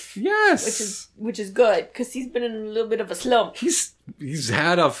life. Yes. Which is good, because he's been in a little bit of a slump. He's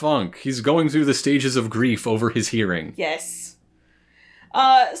had a funk. He's going through the stages of grief over his hearing. Yes.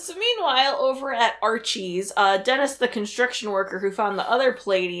 So meanwhile, over at Archie's, Dennis, the construction worker who found the other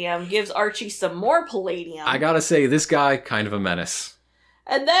palladium, gives Archie some more palladium. I gotta say, this guy, kind of a menace.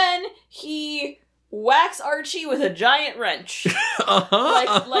 And then he whacks Archie with a giant wrench.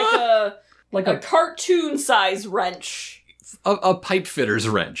 like a cartoon-size wrench. A pipe fitter's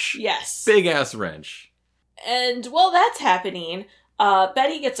wrench. Yes. Big-ass wrench. And while that's happening,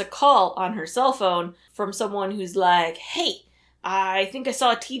 Betty gets a call on her cell phone from someone who's like, hey, I think I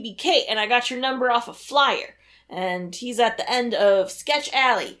saw a TBK and I got your number off a flyer. And he's at the end of Sketch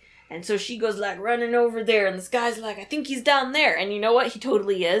Alley. And so she goes like running over there and this guy's like, I think he's down there. And you know what? He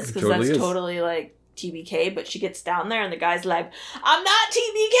totally is, because that's totally like TBK. But she gets down there and the guy's like, I'm not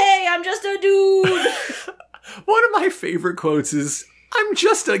TBK, I'm just a dude. One of my favorite quotes is, I'm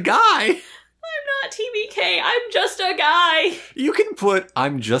just a guy. I'm not TBK, I'm just a guy. You can put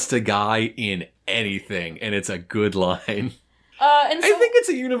I'm just a guy in anything and it's a good line. And so, I think it's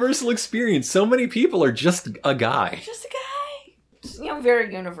a universal experience. So many people are just a guy. Just a guy. Just,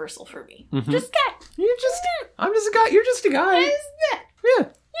 very universal for me. Mm-hmm. Just a guy. I'm just a guy. You're just a guy. Yeah. Yeah.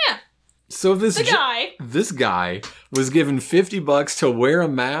 So this guy was given $50 to wear a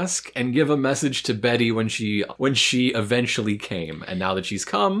mask and give a message to Betty when she eventually came. And now that she's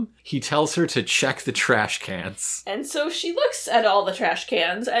come, he tells her to check the trash cans. And so she looks at all the trash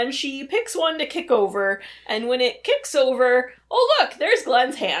cans and she picks one to kick over. And when it kicks over, oh look, there's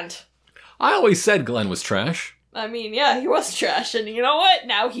Glenn's hand. I always said Glenn was trash. I mean, yeah, he was trash. And you know what?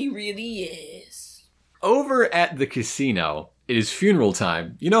 Now he really is. Over at the casino, it is funeral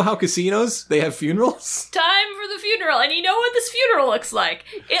time. You know how casinos, they have funerals? Time for the funeral. And you know what this funeral looks like?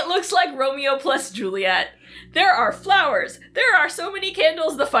 It looks like Romeo plus Juliet. There are flowers. There are so many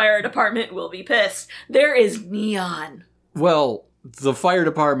candles the fire department will be pissed. There is neon. Well, the fire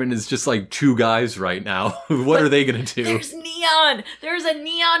department is just like two guys right now. What are they gonna do? There's neon. There's a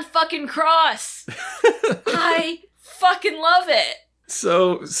neon fucking cross. I fucking love it.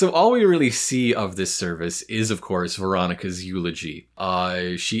 So all we really see of this service is, of course, Veronica's eulogy.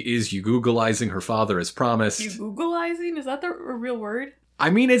 She is Googleizing her father as promised. Googleizing? Is that a real word? I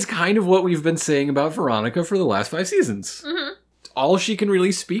mean, it's kind of what we've been saying about Veronica for the last 5 seasons. Mm-hmm. All she can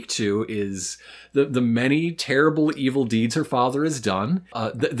really speak to is the many terrible evil deeds her father has done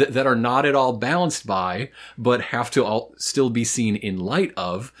that are not at all balanced by, but have to still be seen in light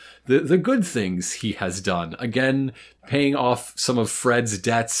of the good things he has done. Again, paying off some of Fred's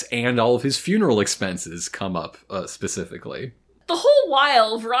debts and all of his funeral expenses come up specifically. The whole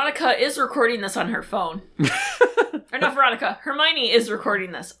while, Veronica is recording this on her phone. Or not Veronica, Hermione is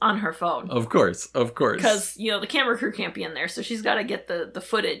recording this on her phone. Of course. Because, the camera crew can't be in there, so she's got to get the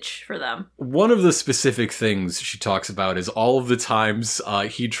footage for them. One of the specific things she talks about is all of the times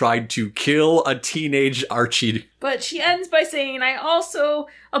he tried to kill a teenage Archie. But she ends by saying, I also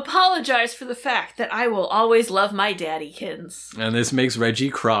apologize for the fact that I will always love my daddykins. And this makes Reggie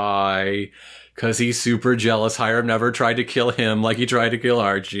cry, because he's super jealous Hiram never tried to kill him like he tried to kill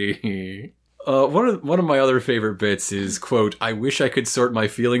Archie. One of my other favorite bits is, quote, I wish I could sort my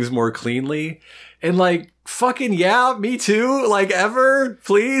feelings more cleanly. And like, fucking yeah, me too. Like, ever?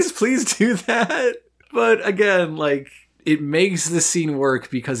 Please do that. But again, like, it makes the scene work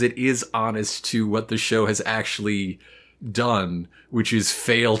because it is honest to what the show has actually done, which is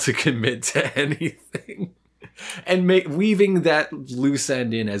fail to commit to anything. And weaving that loose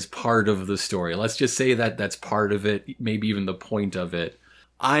end in as part of the story. Let's just say that that's part of it, maybe even the point of it.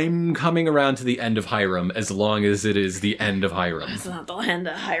 I'm coming around to the end of Hiram as long as it is the end of Hiram. It's not the end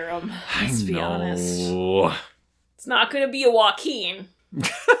of Hiram. Let's be honest. It's not going to be a Joaquin.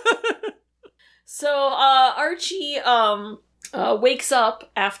 So Archie wakes up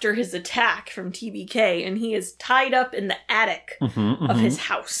after his attack from TBK, and he is tied up in the attic of his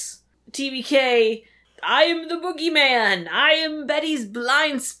house. TBK... I am the boogeyman. I am Betty's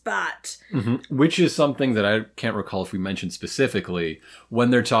blind spot. Mm-hmm. Which is something that I can't recall if we mentioned specifically.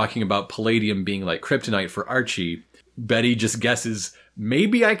 When they're talking about Palladium being like kryptonite for Archie, Betty just guesses,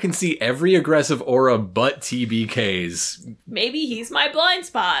 maybe I can see every aggressive aura but TBK's. Maybe he's my blind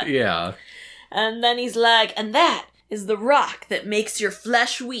spot. Yeah. And then he's like, and that is the rock that makes your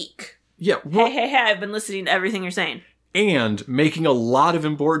flesh weak. Yeah. Hey, I've been listening to everything you're saying. And making a lot of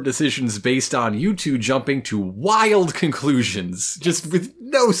important decisions based on you two jumping to wild conclusions, just with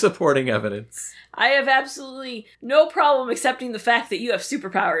no supporting evidence. I have absolutely no problem accepting the fact that you have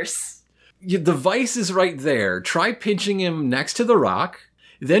superpowers. The vice is right there. Try pinching him next to the rock,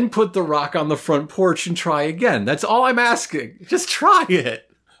 then put the rock on the front porch and try again. That's all I'm asking. Just try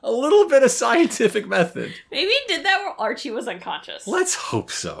it. A little bit of scientific method. Maybe he did that while Archie was unconscious. Let's hope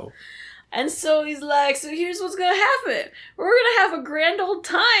so. And so he's like, so here's what's gonna happen. We're gonna have a grand old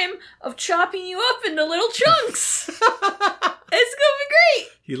time of chopping you up into little chunks. It's gonna be great.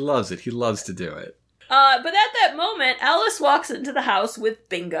 He loves it. He loves to do it. But at that moment, Alice walks into the house with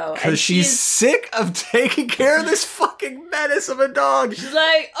Bingo. Because she's sick of taking care of this fucking menace of a dog. She's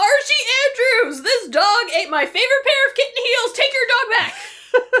like, Archie Andrews, this dog ate my favorite pair of kitten heels. Take your dog back.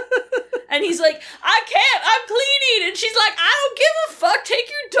 And he's like, I can't, I'm cleaning. And she's like, I don't give a fuck, take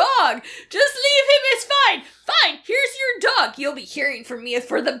your dog. Just leave him, it's fine. Fine, here's your dog. You'll be hearing from me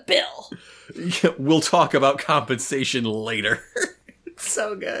for the bill. Yeah, we'll talk about compensation later. It's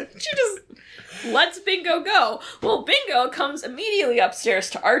so good. She just lets Bingo go. Well, Bingo comes immediately upstairs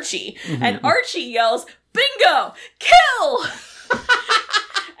to Archie. And Archie yells, Bingo, kill!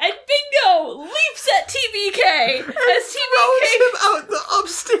 And Bingo leaps at TBK as TBK throws him out the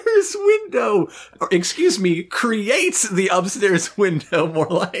upstairs window. Or, excuse me, creates the upstairs window, more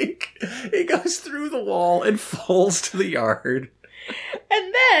like. He goes through the wall and falls to the yard.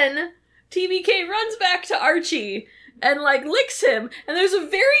 And then TBK runs back to Archie and like licks him, and there's a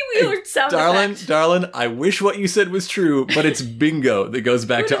very weird sound effect. Darling, I wish what you said was true, but it's Bingo that goes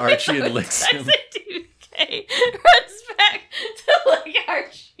back to Archie and licks him. TBK runs back to lick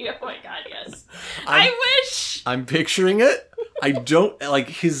Archie. Oh my god, yes. I wish. I'm picturing it. I don't, like,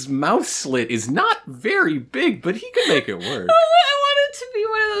 his mouth slit is not very big, but he could make it work. I want it to be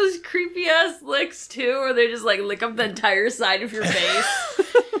one of those creepy ass licks too, where they just like lick up the entire side of your face.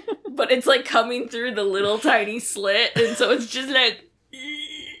 But it's like coming through the little tiny slit, and so it's just like.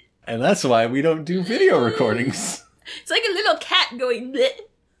 And that's why we don't do video recordings. It's like a little cat going bleh.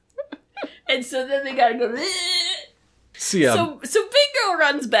 And so then they gotta go bleh. So Bingo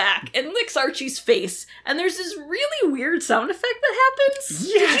runs back and licks Archie's face, and there's this really weird sound effect that happens.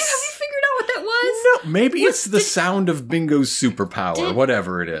 Yes. Have you figured out what that was? No, maybe it's the sound of Bingo's superpower,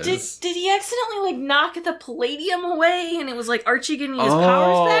 whatever it is. Did he accidentally like knock the palladium away, and it was like Archie getting his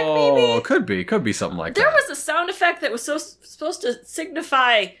powers back? Maybe Could be something like there that. was a sound effect that was supposed to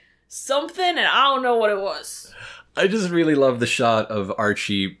signify something, and I don't know what it was. I just really love the shot of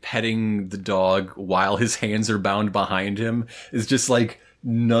Archie petting the dog while his hands are bound behind him. Is just like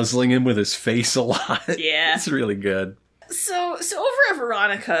nuzzling him with his face a lot. Yeah. It's really good. So over at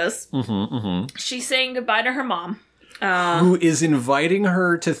Veronica's, she's saying goodbye to her mom. Who is inviting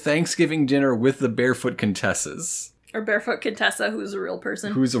her to Thanksgiving dinner with the Barefoot Contessas. Or Barefoot Contessa, who's a real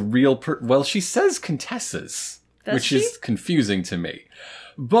person. Who's a real well, she says Contessas, which is confusing to me.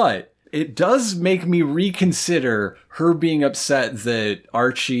 But it does make me reconsider her being upset that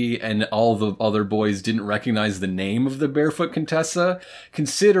Archie and all the other boys didn't recognize the name of the Barefoot Contessa,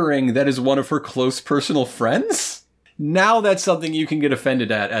 considering that is one of her close personal friends. Now that's something you can get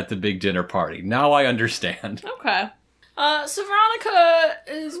offended at the big dinner party. Now I understand. Okay. So Veronica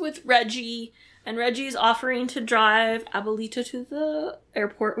is with Reggie, and Reggie's offering to drive Abuelita to the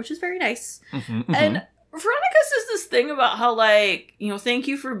airport, which is very nice. And Veronica says this thing about how, like, you know, thank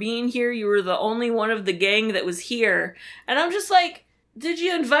you for being here. You were the only one of the gang that was here. And I'm just like, did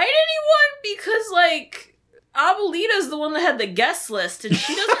you invite anyone? Because, like, Abuelita's the one that had the guest list, and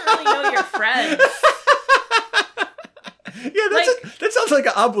she doesn't really know your friends. Yeah, that sounds like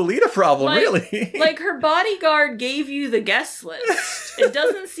an Abuelita problem, really. Like, her bodyguard gave you the guest list. It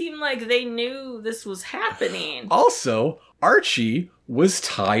doesn't seem like they knew this was happening. Also, Archie was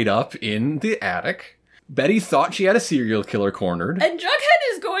tied up in the attic. Betty thought she had a serial killer cornered. And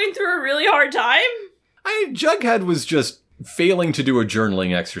Jughead is going through a really hard time. Jughead was just failing to do a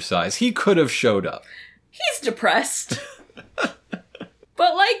journaling exercise. He could have showed up. He's depressed.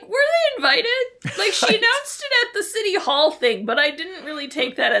 But, like, were they invited? Like, she announced it at the City Hall thing, but I didn't really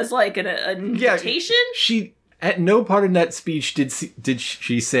take that as, like, an invitation. She, at no part in that speech did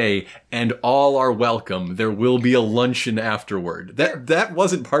she say, and all are welcome, there will be a luncheon afterward. That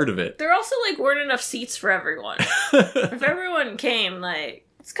wasn't part of it. There also, like, weren't enough seats for everyone. If everyone came, like,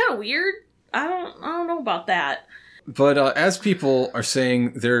 it's kind of weird. I don't know about that. But as people are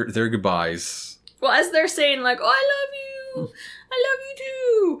saying their goodbyes... Well, as they're saying, like, oh, I love you. I love you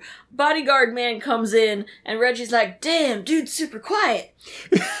too. Bodyguard man comes in, and Reggie's like, damn, dude's super quiet.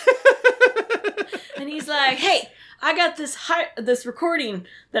 And he's like, hey, I got this recording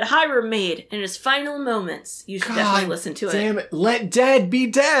that Hiram made in his final moments. You should definitely listen to it. Damn it. Let Dad be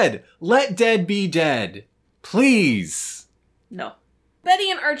dead. Let Dad be dead. Please. No.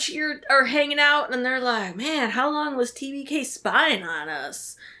 Betty and Archie are hanging out, and they're like, man, how long was TBK spying on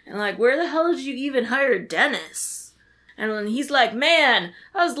us? And like, where the hell did you even hire Dennis? And then he's like, man,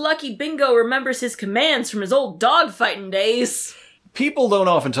 I was lucky Bingo remembers his commands from his old dogfighting days. People don't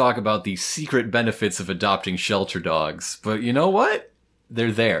often talk about the secret benefits of adopting shelter dogs, but you know what?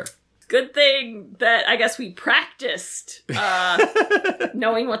 They're there. Good thing that I guess we practiced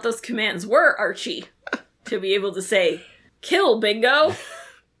knowing what those commands were, Archie, to be able to say, kill Bingo.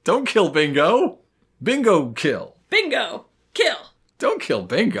 Don't kill Bingo. Bingo, kill. Bingo, kill. Don't kill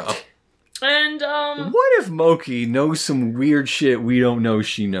Bingo. And, what if Moki knows some weird shit we don't know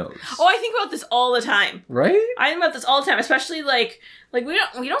she knows? Oh, I think about this all the time. Right? I think about this all the time, especially, like we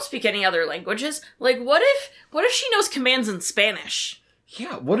don't speak any other languages. Like, what if she knows commands in Spanish?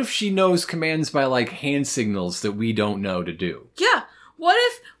 Yeah, what if she knows commands by, like, hand signals that we don't know to do? Yeah. What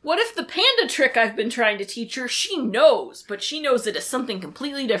if the panda trick I've been trying to teach her, she knows, but she knows it as something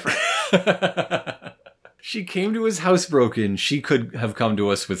completely different. She came to his house broken. She could have come to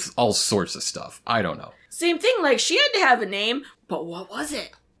us with all sorts of stuff. I don't know. Same thing, like, she had to have a name, but what was it?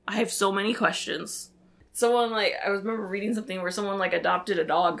 I have so many questions. Someone, like, I remember reading something where someone, like, adopted a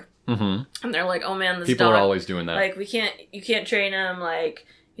dog. Mm-hmm. And they're like, oh man, this People dog... are always doing that. Like, you can't train him, like,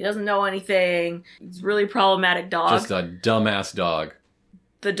 he doesn't know anything. He's a really problematic dog. Just a dumbass dog.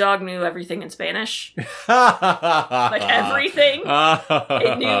 The dog knew everything in Spanish. Like, everything.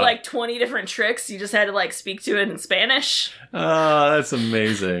 It knew, like, 20 different tricks. You just had to, like, speak to it in Spanish. That's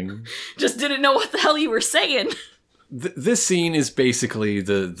amazing. Just didn't know what the hell you were saying. This scene is basically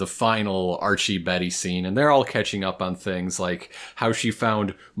the final Archie-Betty scene, and they're all catching up on things, like how she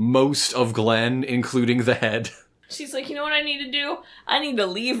found most of Glenn, including the head. She's like, you know what I need to do? I need to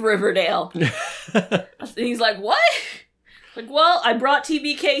leave Riverdale. And he's like, what? Like, well, I brought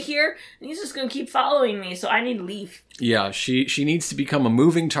TBK here, and he's just gonna keep following me, so I need to leave. Yeah, she needs to become a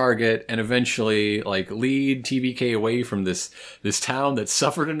moving target and eventually, like, lead TBK away from this town that's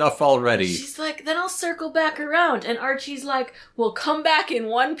suffered enough already. She's like, then I'll circle back around. And Archie's like, we'll come back in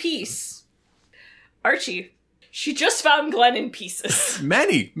one piece. Archie, she just found Glenn in pieces.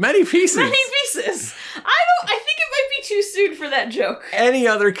 Many pieces. Many pieces. I think it might be too soon for that joke. Any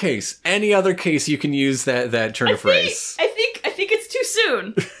other case you can use that turn of phrase. I think it's too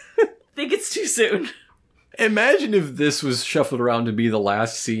soon. I think it's too soon. Imagine if this was shuffled around to be the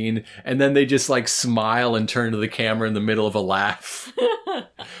last scene, and then they just, like, smile and turn to the camera in the middle of a laugh,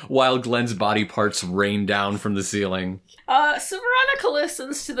 while Glenn's body parts rain down from the ceiling. So Veronica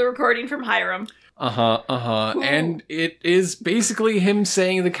listens to the recording from Hiram. Ooh. And it is basically him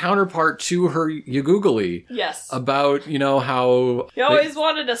saying the counterpart to her Yagoogly. Yes. About, how... He always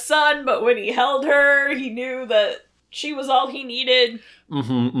wanted a son, but when he held her, he knew that she was all he needed.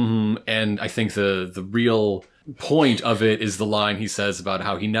 And I think the real point of it is the line he says about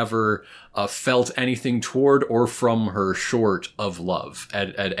how he never felt anything toward or from her short of love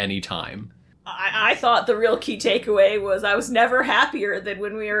at any time. I thought the real key takeaway was I was never happier than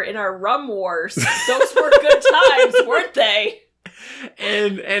when we were in our rum wars. Those were good times, weren't they?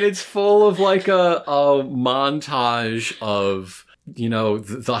 And it's full of, like, a montage of...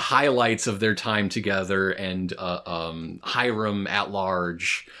 the highlights of their time together and Hiram at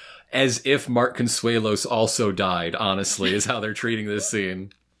large, as if Mark Consuelos also died, honestly, is how they're treating this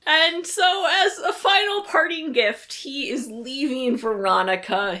scene. And so, as a final parting gift, he is leaving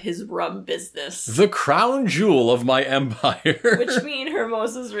Veronica his rum business. The crown jewel of my empire. Which means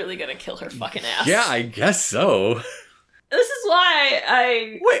Hermosa's really gonna kill her fucking ass. Yeah, I guess so. This is why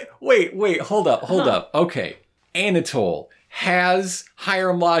I... Wait, hold up. Okay, Anatole has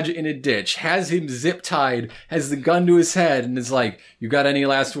Hiram Lodge in a ditch, has him zip-tied, has the gun to his head, and is like, you got any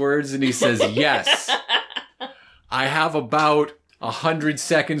last words? And he says, yes. I have about 100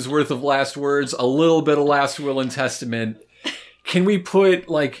 seconds worth of last words, a little bit of last will and testament. Can we put,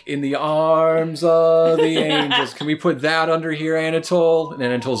 like, in the arms of the angels, can we put that under here, Anatole? And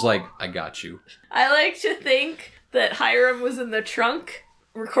Anatole's like, I got you. I like to think that Hiram was in the trunk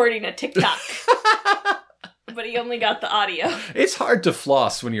recording a TikTok. But he only got the audio. It's hard to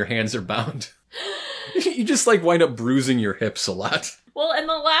floss when your hands are bound. You just, like, wind up bruising your hips a lot. Well, and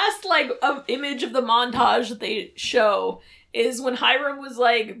the last, like, image of the montage that they show is when Hiram was,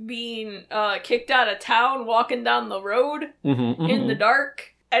 like, being kicked out of town, walking down the road in the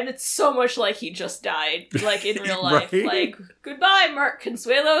dark. And it's so much like he just died, like, in real life. Right? Like, goodbye, Mark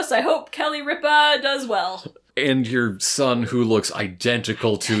Consuelos. I hope Kelly Ripa does well. And your son, who looks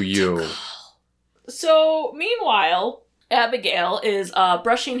identical to you. So, meanwhile, Abigail is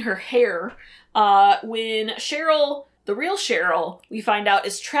brushing her hair when Cheryl, the real Cheryl, we find out,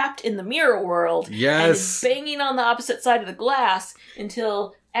 is trapped in the mirror world. Yes. And is banging on the opposite side of the glass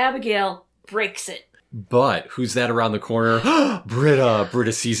until Abigail breaks it. But who's that around the corner? Britta.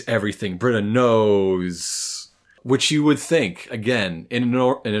 Britta sees everything. Britta knows. Which you would think, again, in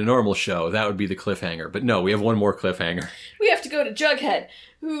a normal show, that would be the cliffhanger. But no, we have one more cliffhanger. We have to go to Jughead,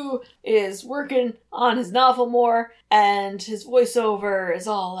 who is working on his novel more, and his voiceover is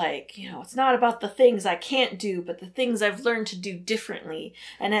all like, it's not about the things I can't do, but the things I've learned to do differently.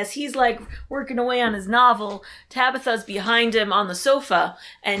 And as he's, like, working away on his novel, Tabitha's behind him on the sofa,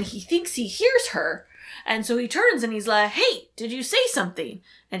 and he thinks he hears her. And so he turns and he's like, hey, did you say something?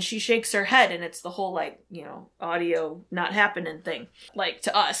 And she shakes her head, and it's the whole, like, audio not happening thing. Like,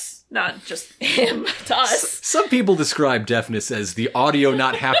 to us, not just him, to us. Some people describe deafness as the audio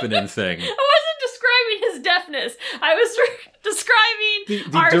not happening thing. I wasn't describing his deafness. I was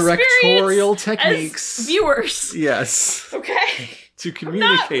describing the our directorial experience techniques. as viewers. Yes. Okay. To communicate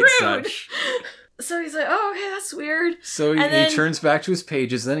Not rude. such. So he's like, oh, okay, that's weird. So he turns back to his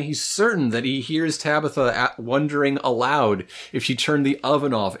pages, and then he's certain that he hears Tabitha wondering aloud if she turned the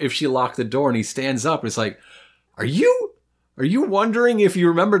oven off, if she locked the door, and he stands up and is like, Are you wondering if you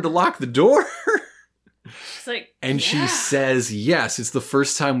remembered to lock the door? She's like, and she says yes. It's the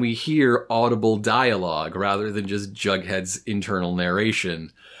first time we hear audible dialogue rather than just Jughead's internal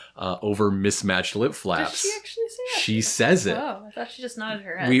narration over mismatched lip flaps. Did she actually say that? She says it. Oh, I thought she just nodded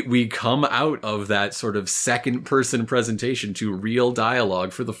her head. We come out of that sort of second person presentation to real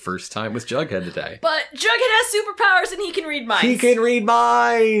dialogue for the first time with Jughead today. But Jughead has superpowers and he can read minds. He can read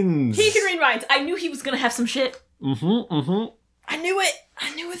minds! He can read minds. I knew he was going to have some shit. Mm-hmm. I knew it.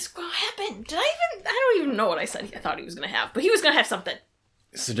 I knew it was going to happen. I don't even know what I said I thought he was going to have, but he was going to have something.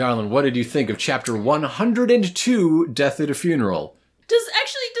 So, darling, what did you think of chapter 102, Death at a Funeral? Does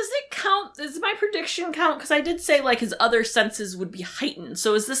it count? Does my prediction count? Because I did say, like, his other senses would be heightened.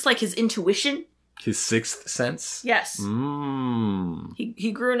 So is this, like, his intuition? His sixth sense? Yes.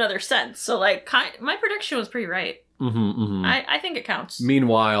 He grew another sense. So, like, my prediction was pretty right. I think it counts.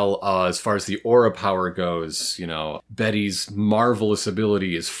 Meanwhile, as far as the aura power goes, you know, Betty's marvelous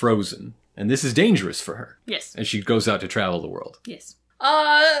ability is frozen. And this is dangerous for her. Yes. And she goes out to travel the world. Yes.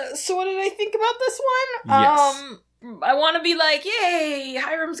 So what did I think about this one? Yes. I want to be like, yay,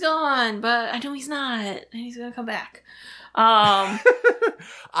 Hiram's gone, but I know he's not, and he's gonna come back. I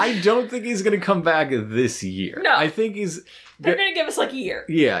don't think he's going to come back this year. No. I think they're gonna give us like a year.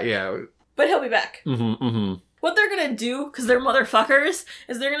 Yeah. But he'll be back. Mm-hmm. What they're gonna do, because they're motherfuckers,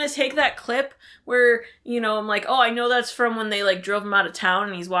 is they're gonna take that clip where, you know, I'm like, oh, I know that's from when they, like, drove him out of town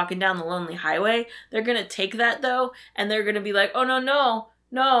and he's walking down the lonely highway. They're gonna take that, though, and they're gonna be like, oh, no,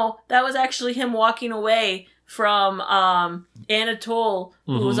 that was actually him walking away from Anatole,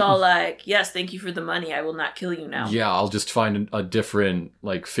 who was all like, yes, thank you for the money, I will not kill you now. Yeah, I'll just find a different,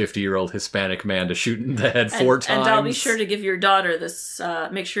 like, 50-year-old Hispanic man to shoot in the head 4 times. And I'll be sure to give your daughter this,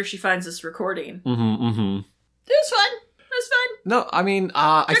 make sure she finds this recording. It was fun. No, I mean,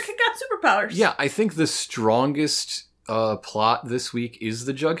 Got superpowers. Yeah, I think the strongest plot this week is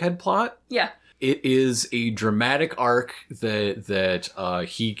the Jughead plot. Yeah. It is a dramatic arc that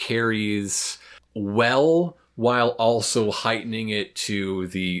he carries well, while also heightening it to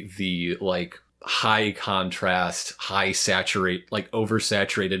the like high contrast,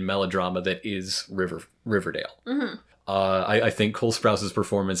 oversaturated melodrama that is Riverdale. I think Cole Sprouse's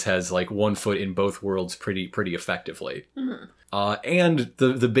performance has like one foot in both worlds pretty effectively. And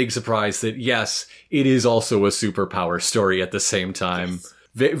the big surprise that, yes, it is also a superpower story at the same time. Yes.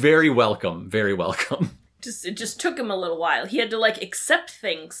 Very welcome. It just took him a little while. He had to, like, accept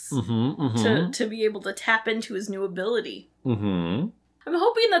things to be able to tap into his new ability. I'm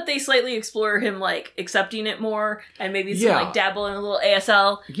hoping that they slightly explore him, like, accepting it more, and maybe like dabble in a little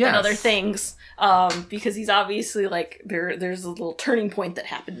ASL and other things. Because he's obviously, like, there's a little turning point that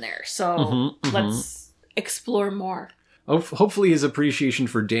happened there. So let's explore more. Hopefully his appreciation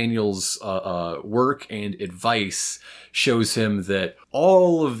for Daniel's work and advice shows him that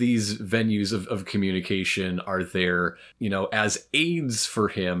all of these venues of communication are there, you know, as aids for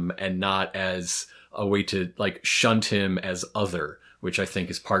him and not as a way to, like, shunt him as other, which I think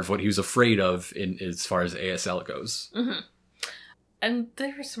is part of what he was afraid of as far as ASL goes. And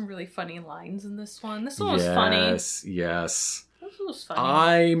there were some really funny lines in this one. This one was funny. Yes. This one was funny.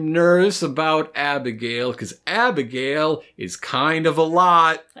 I'm nervous about Abigail, because Abigail is kind of a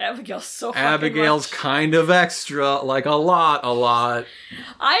lot. Abigail's so fucking Abigail's much. Kind of extra, like a lot.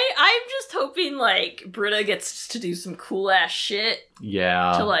 I'm just hoping, like, Britta gets to do some cool ass shit.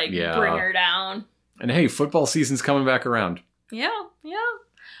 Yeah. To, like, bring her down. And hey, football season's coming back around. Yeah.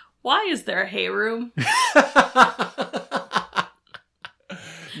 Why is there a hay room?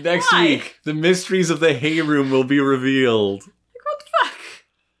 Next week, the mysteries of the hay room will be revealed. Like, what the fuck?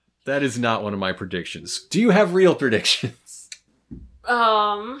 That is not one of my predictions. Do you have real predictions?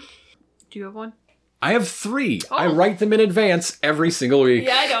 Do you have one? I have 3. Oh. I write them in advance every single week.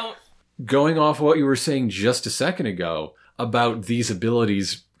 Yeah, I don't. Going off what you were saying just a second ago about these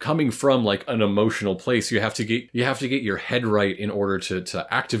abilities coming from, like, an emotional place, you have to get your head right in order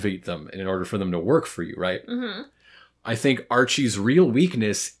to activate them and in order for them to work for you, right? I think Archie's real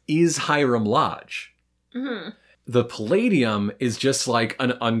weakness is Hiram Lodge. The Palladium is just like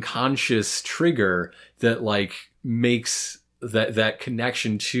an unconscious trigger that, like, makes that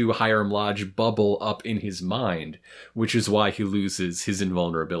connection to Hiram Lodge bubble up in his mind, which is why he loses his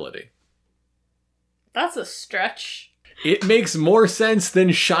invulnerability. That's a stretch. It makes more sense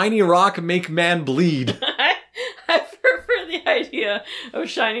than Shiny Rock make man bleed. I prefer the idea of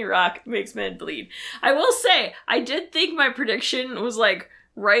Shiny Rock makes men bleed. I will say, I did think my prediction was, like,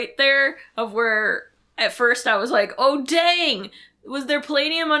 right there of where at first I was like, oh dang, was there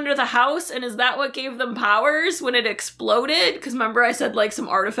palladium under the house and is that what gave them powers when it exploded? Because remember I said, like, some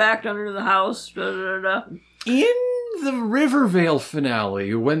artifact under the house? Da, da, da, da. In the Rivervale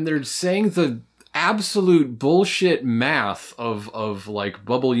finale, when they're saying the absolute bullshit math of like,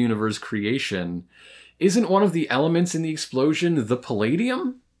 Bubble Universe creation, isn't one of the elements in the explosion the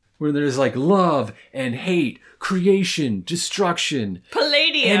palladium? Where there's, like, love and hate, creation, destruction.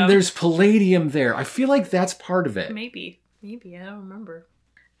 Palladium! And there's palladium there. I feel like that's part of it. Maybe, I don't remember.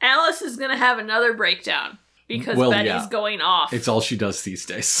 Alice is gonna have another breakdown because Betty's going off. It's all she does these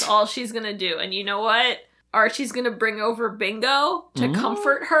days. It's all she's gonna do. And you know what? Archie's gonna bring over Bingo to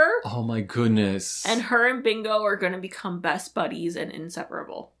comfort her. Oh my goodness. And her and Bingo are gonna become best buddies and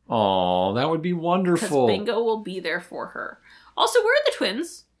inseparable. Oh, that would be wonderful. Because Bingo will be there for her. Also, where are the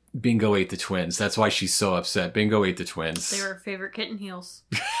twins? Bingo ate the twins. That's why she's so upset. Bingo ate the twins. They were her favorite kitten heels.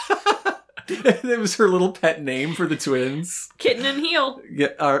 It was her little pet name for the twins. Kitten and heel.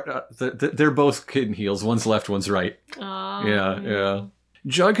 Yeah, they're both kitten heels. One's left, one's right. Oh, Yeah.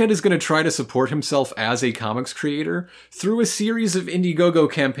 Jughead is going to try to support himself as a comics creator through a series of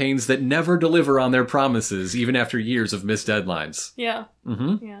Indiegogo campaigns that never deliver on their promises, even after years of missed deadlines. Yeah.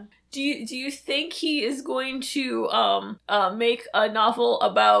 Mm-hmm. Yeah. Do you think he is going to make a novel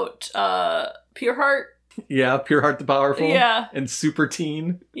about Pure Heart? Yeah, Pure Heart the Powerful. Yeah. And Super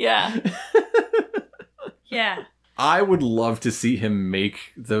Teen. Yeah. Yeah. I would love to see him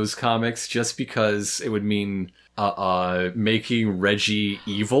make those comics just because it would mean making Reggie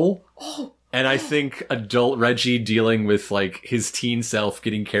evil. Oh. And I think adult Reggie dealing with, like, his teen self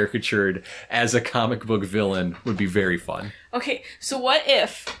getting caricatured as a comic book villain would be very fun. Okay, so what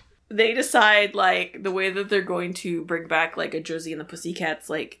if they decide, like, the way that they're going to bring back, like, a Josie and the Pussycats,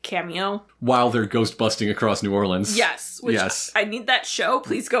 like, cameo? While they're ghost busting across New Orleans. Yes. Which Yes. I need that show.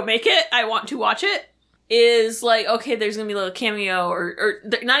 Please go make it. I want to watch it. Is like, okay, there's gonna be a little cameo, or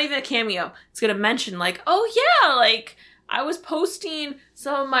not even a cameo. It's gonna mention, like, oh yeah, like, I was posting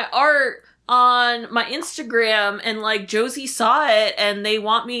some of my art on my Instagram, and, like, Josie saw it, and they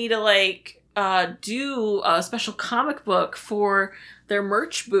want me to, like, do a special comic book for their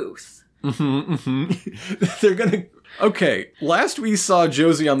merch booth. They're gonna... Okay, last we saw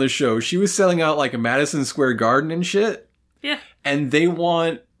Josie on the show, she was selling out, like, a Madison Square Garden and shit. Yeah. And they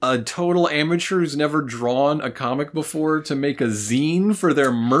want a total amateur who's never drawn a comic before to make a zine for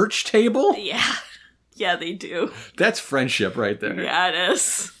their merch table? Yeah. Yeah, they do. That's friendship right there. Yeah, it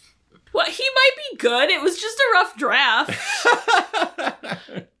is. Well, he might be good. It was just a rough draft.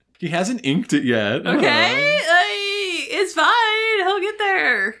 He hasn't inked it yet. Okay? It's fine. He'll get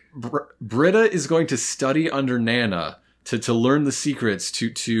there. Britta is going to study under Nana to learn the secrets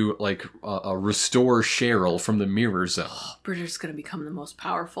to restore Cheryl from the mirror zone. Britta's gonna become the most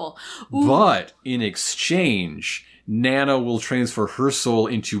powerful. Ooh. But in exchange, Nana will transfer her soul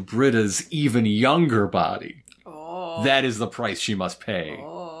into Britta's even younger body. Oh. That is the price she must pay.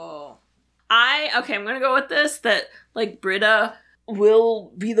 Oh. I'm gonna go with this, that, like, Britta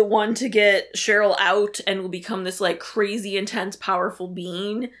will be the one to get Cheryl out and will become this, like, crazy, intense, powerful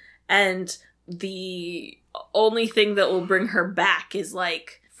being, and the only thing that will bring her back is,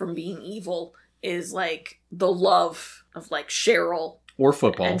 like, from being evil, is, like, the love of, like, Cheryl. Or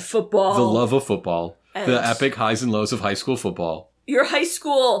football. And football. The love of football. And the epic highs and lows of high school football. Your high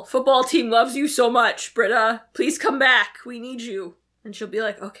school football team loves you so much, Britta. Please come back. We need you. And she'll be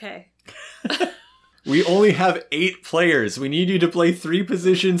like, okay. We only have 8 players. We need you to play 3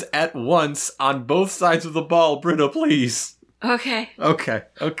 positions at once on both sides of the ball, Britta, please. Okay. Okay.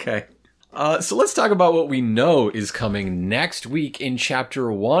 So let's talk about what we know is coming next week in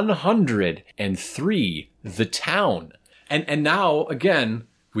chapter 103, The Town. And now, again,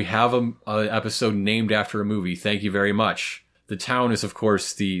 we have an episode named after a movie. Thank you very much. The Town is, of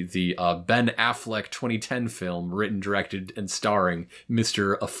course, the Ben Affleck 2010 film, written, directed, and starring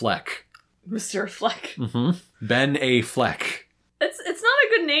Mr. Affleck. Mr. Fleck. Mm-hmm. Ben A. Fleck. It's not a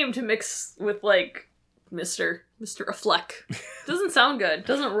good name to mix with, like, Mr. Affleck. Doesn't sound good.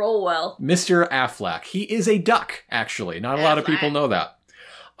 Doesn't roll well. Mr. Affleck. He is a duck, actually. Not a lot of people Affleck. know that.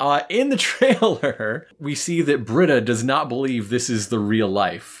 In the trailer, we see that Britta does not believe this is the real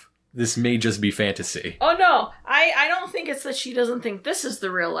life. This may just be fantasy. Oh, no. I don't think it's that she doesn't think this is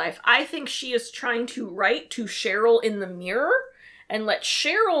the real life. I think she is trying to write to Cheryl in the mirror and let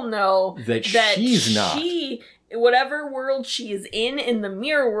Cheryl know That she's not. Whatever world she is in the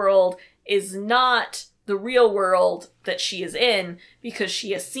mirror world, is not the real world that she is in, because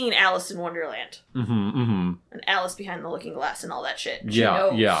she has seen Alice in Wonderland. And Alice Behind the Looking Glass and all that shit. She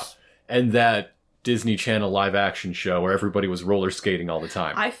knows. Yeah. And that Disney Channel live action show where everybody was roller skating all the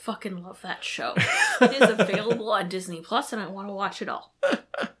time. I fucking love that show. It is available on Disney Plus, and I want to watch it all.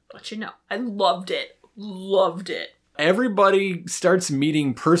 Let you know. I loved it. Loved it. Everybody starts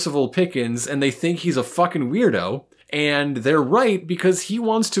meeting Percival Pickens and they think he's a fucking weirdo. And they're right, because he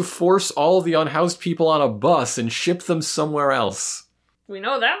wants to force all the unhoused people on a bus and ship them somewhere else. We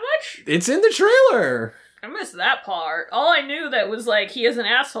know that much? It's in the trailer. I missed that part. All I knew that was, like, he is an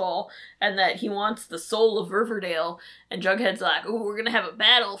asshole and that he wants the soul of Riverdale. And Jughead's like, ooh, we're gonna have a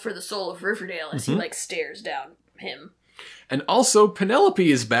battle for the soul of Riverdale, as he, like, stares down him. And also, Penelope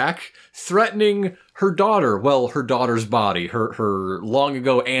is back, threatening her daughter. Well, her daughter's body. Her long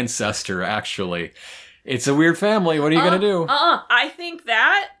ago ancestor, actually. It's a weird family. What are you gonna do? I think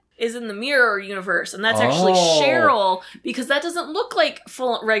that is in the Mirror universe, and that's actually Cheryl, because that doesn't look like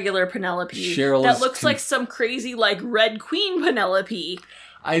full regular Penelope. Cheryl that is looks like some crazy, like, Red Queen Penelope.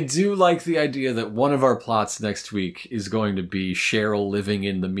 I do like the idea that one of our plots next week is going to be Cheryl living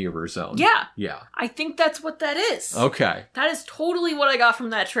in the mirror zone. Yeah. Yeah. I think that's what that is. Okay. That is totally what I got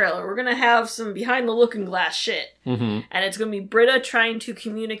from that trailer. We're gonna have some behind the looking glass shit. Mm-hmm. And it's gonna be Britta trying to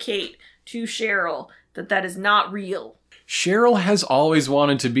communicate to Cheryl that is not real. Cheryl has always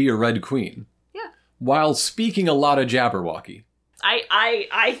wanted to be a Red Queen. Yeah. While speaking a lot of Jabberwocky.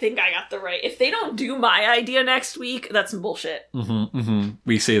 I think I got the right. If they don't do my idea next week, that's some bullshit. Mm-hmm, mm-hmm.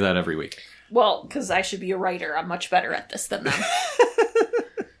 We say that every week. Well, because I should be a writer. I'm much better at this than them.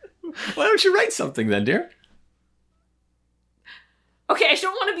 Why don't you write something then, dear? Okay, I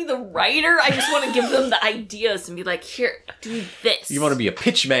don't want to be the writer. I just want to give them the ideas and be like, here, do this. You want to be a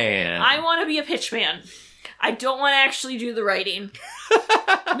pitch man. I want to be a pitch man. I don't want to actually do the writing.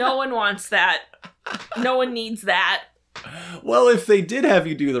 No one wants that. No one needs that. Well, if they did have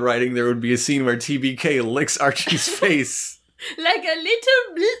you do the writing, there would be a scene where TBK licks Archie's face. Like a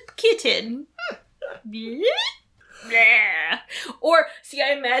little bloop kitten. Bloop. Blah. Or, see,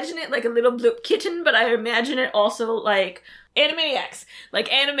 I imagine it like a little bloop kitten, but I imagine it also like Animaniacs. Like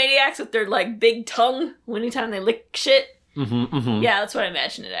Animaniacs with their, like, big tongue anytime they lick shit. Mm-hmm, mm-hmm. Yeah, that's what I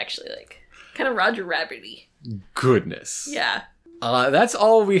imagine it actually like. Kind of Roger Rabbit-y. Goodness. Yeah. That's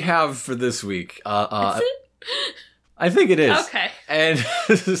all we have for this week. Is it? I think it is. Okay. And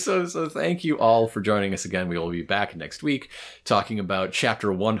so thank you all for joining us again. We will be back next week talking about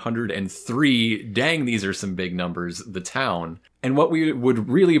chapter 103. Dang, these are some big numbers. The Town. And what we would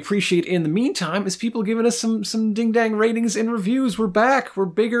really appreciate in the meantime is people giving us some ding-dang ratings and reviews. We're back. We're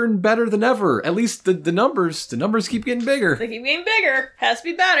bigger and better than ever. At least the numbers keep getting bigger. They keep getting bigger. Has to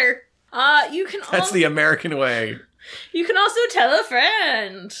be better. You can That's the American way. You can also tell a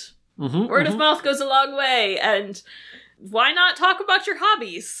friend. Mm-hmm, Word of mouth goes a long way, and why not talk about your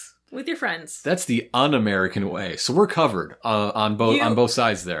hobbies with your friends? That's the un-American way. So we're covered on both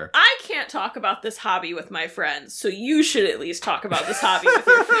sides there. I can't talk about this hobby with my friends, so you should at least talk about this hobby with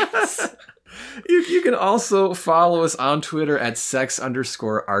your friends. You can also follow us on Twitter at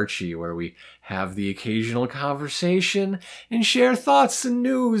sex_Archie, where we have the occasional conversation and share thoughts and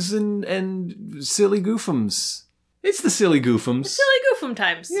news and silly goofums. It's the silly goofums. Silly goofum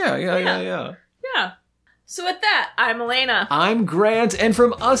times. Yeah. Yeah. So with that, I'm Elena. I'm Grant, and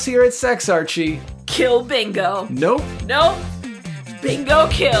from us here at Sex Archie, Kill bingo. nope. Nope. Bingo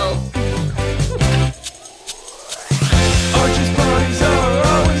kill.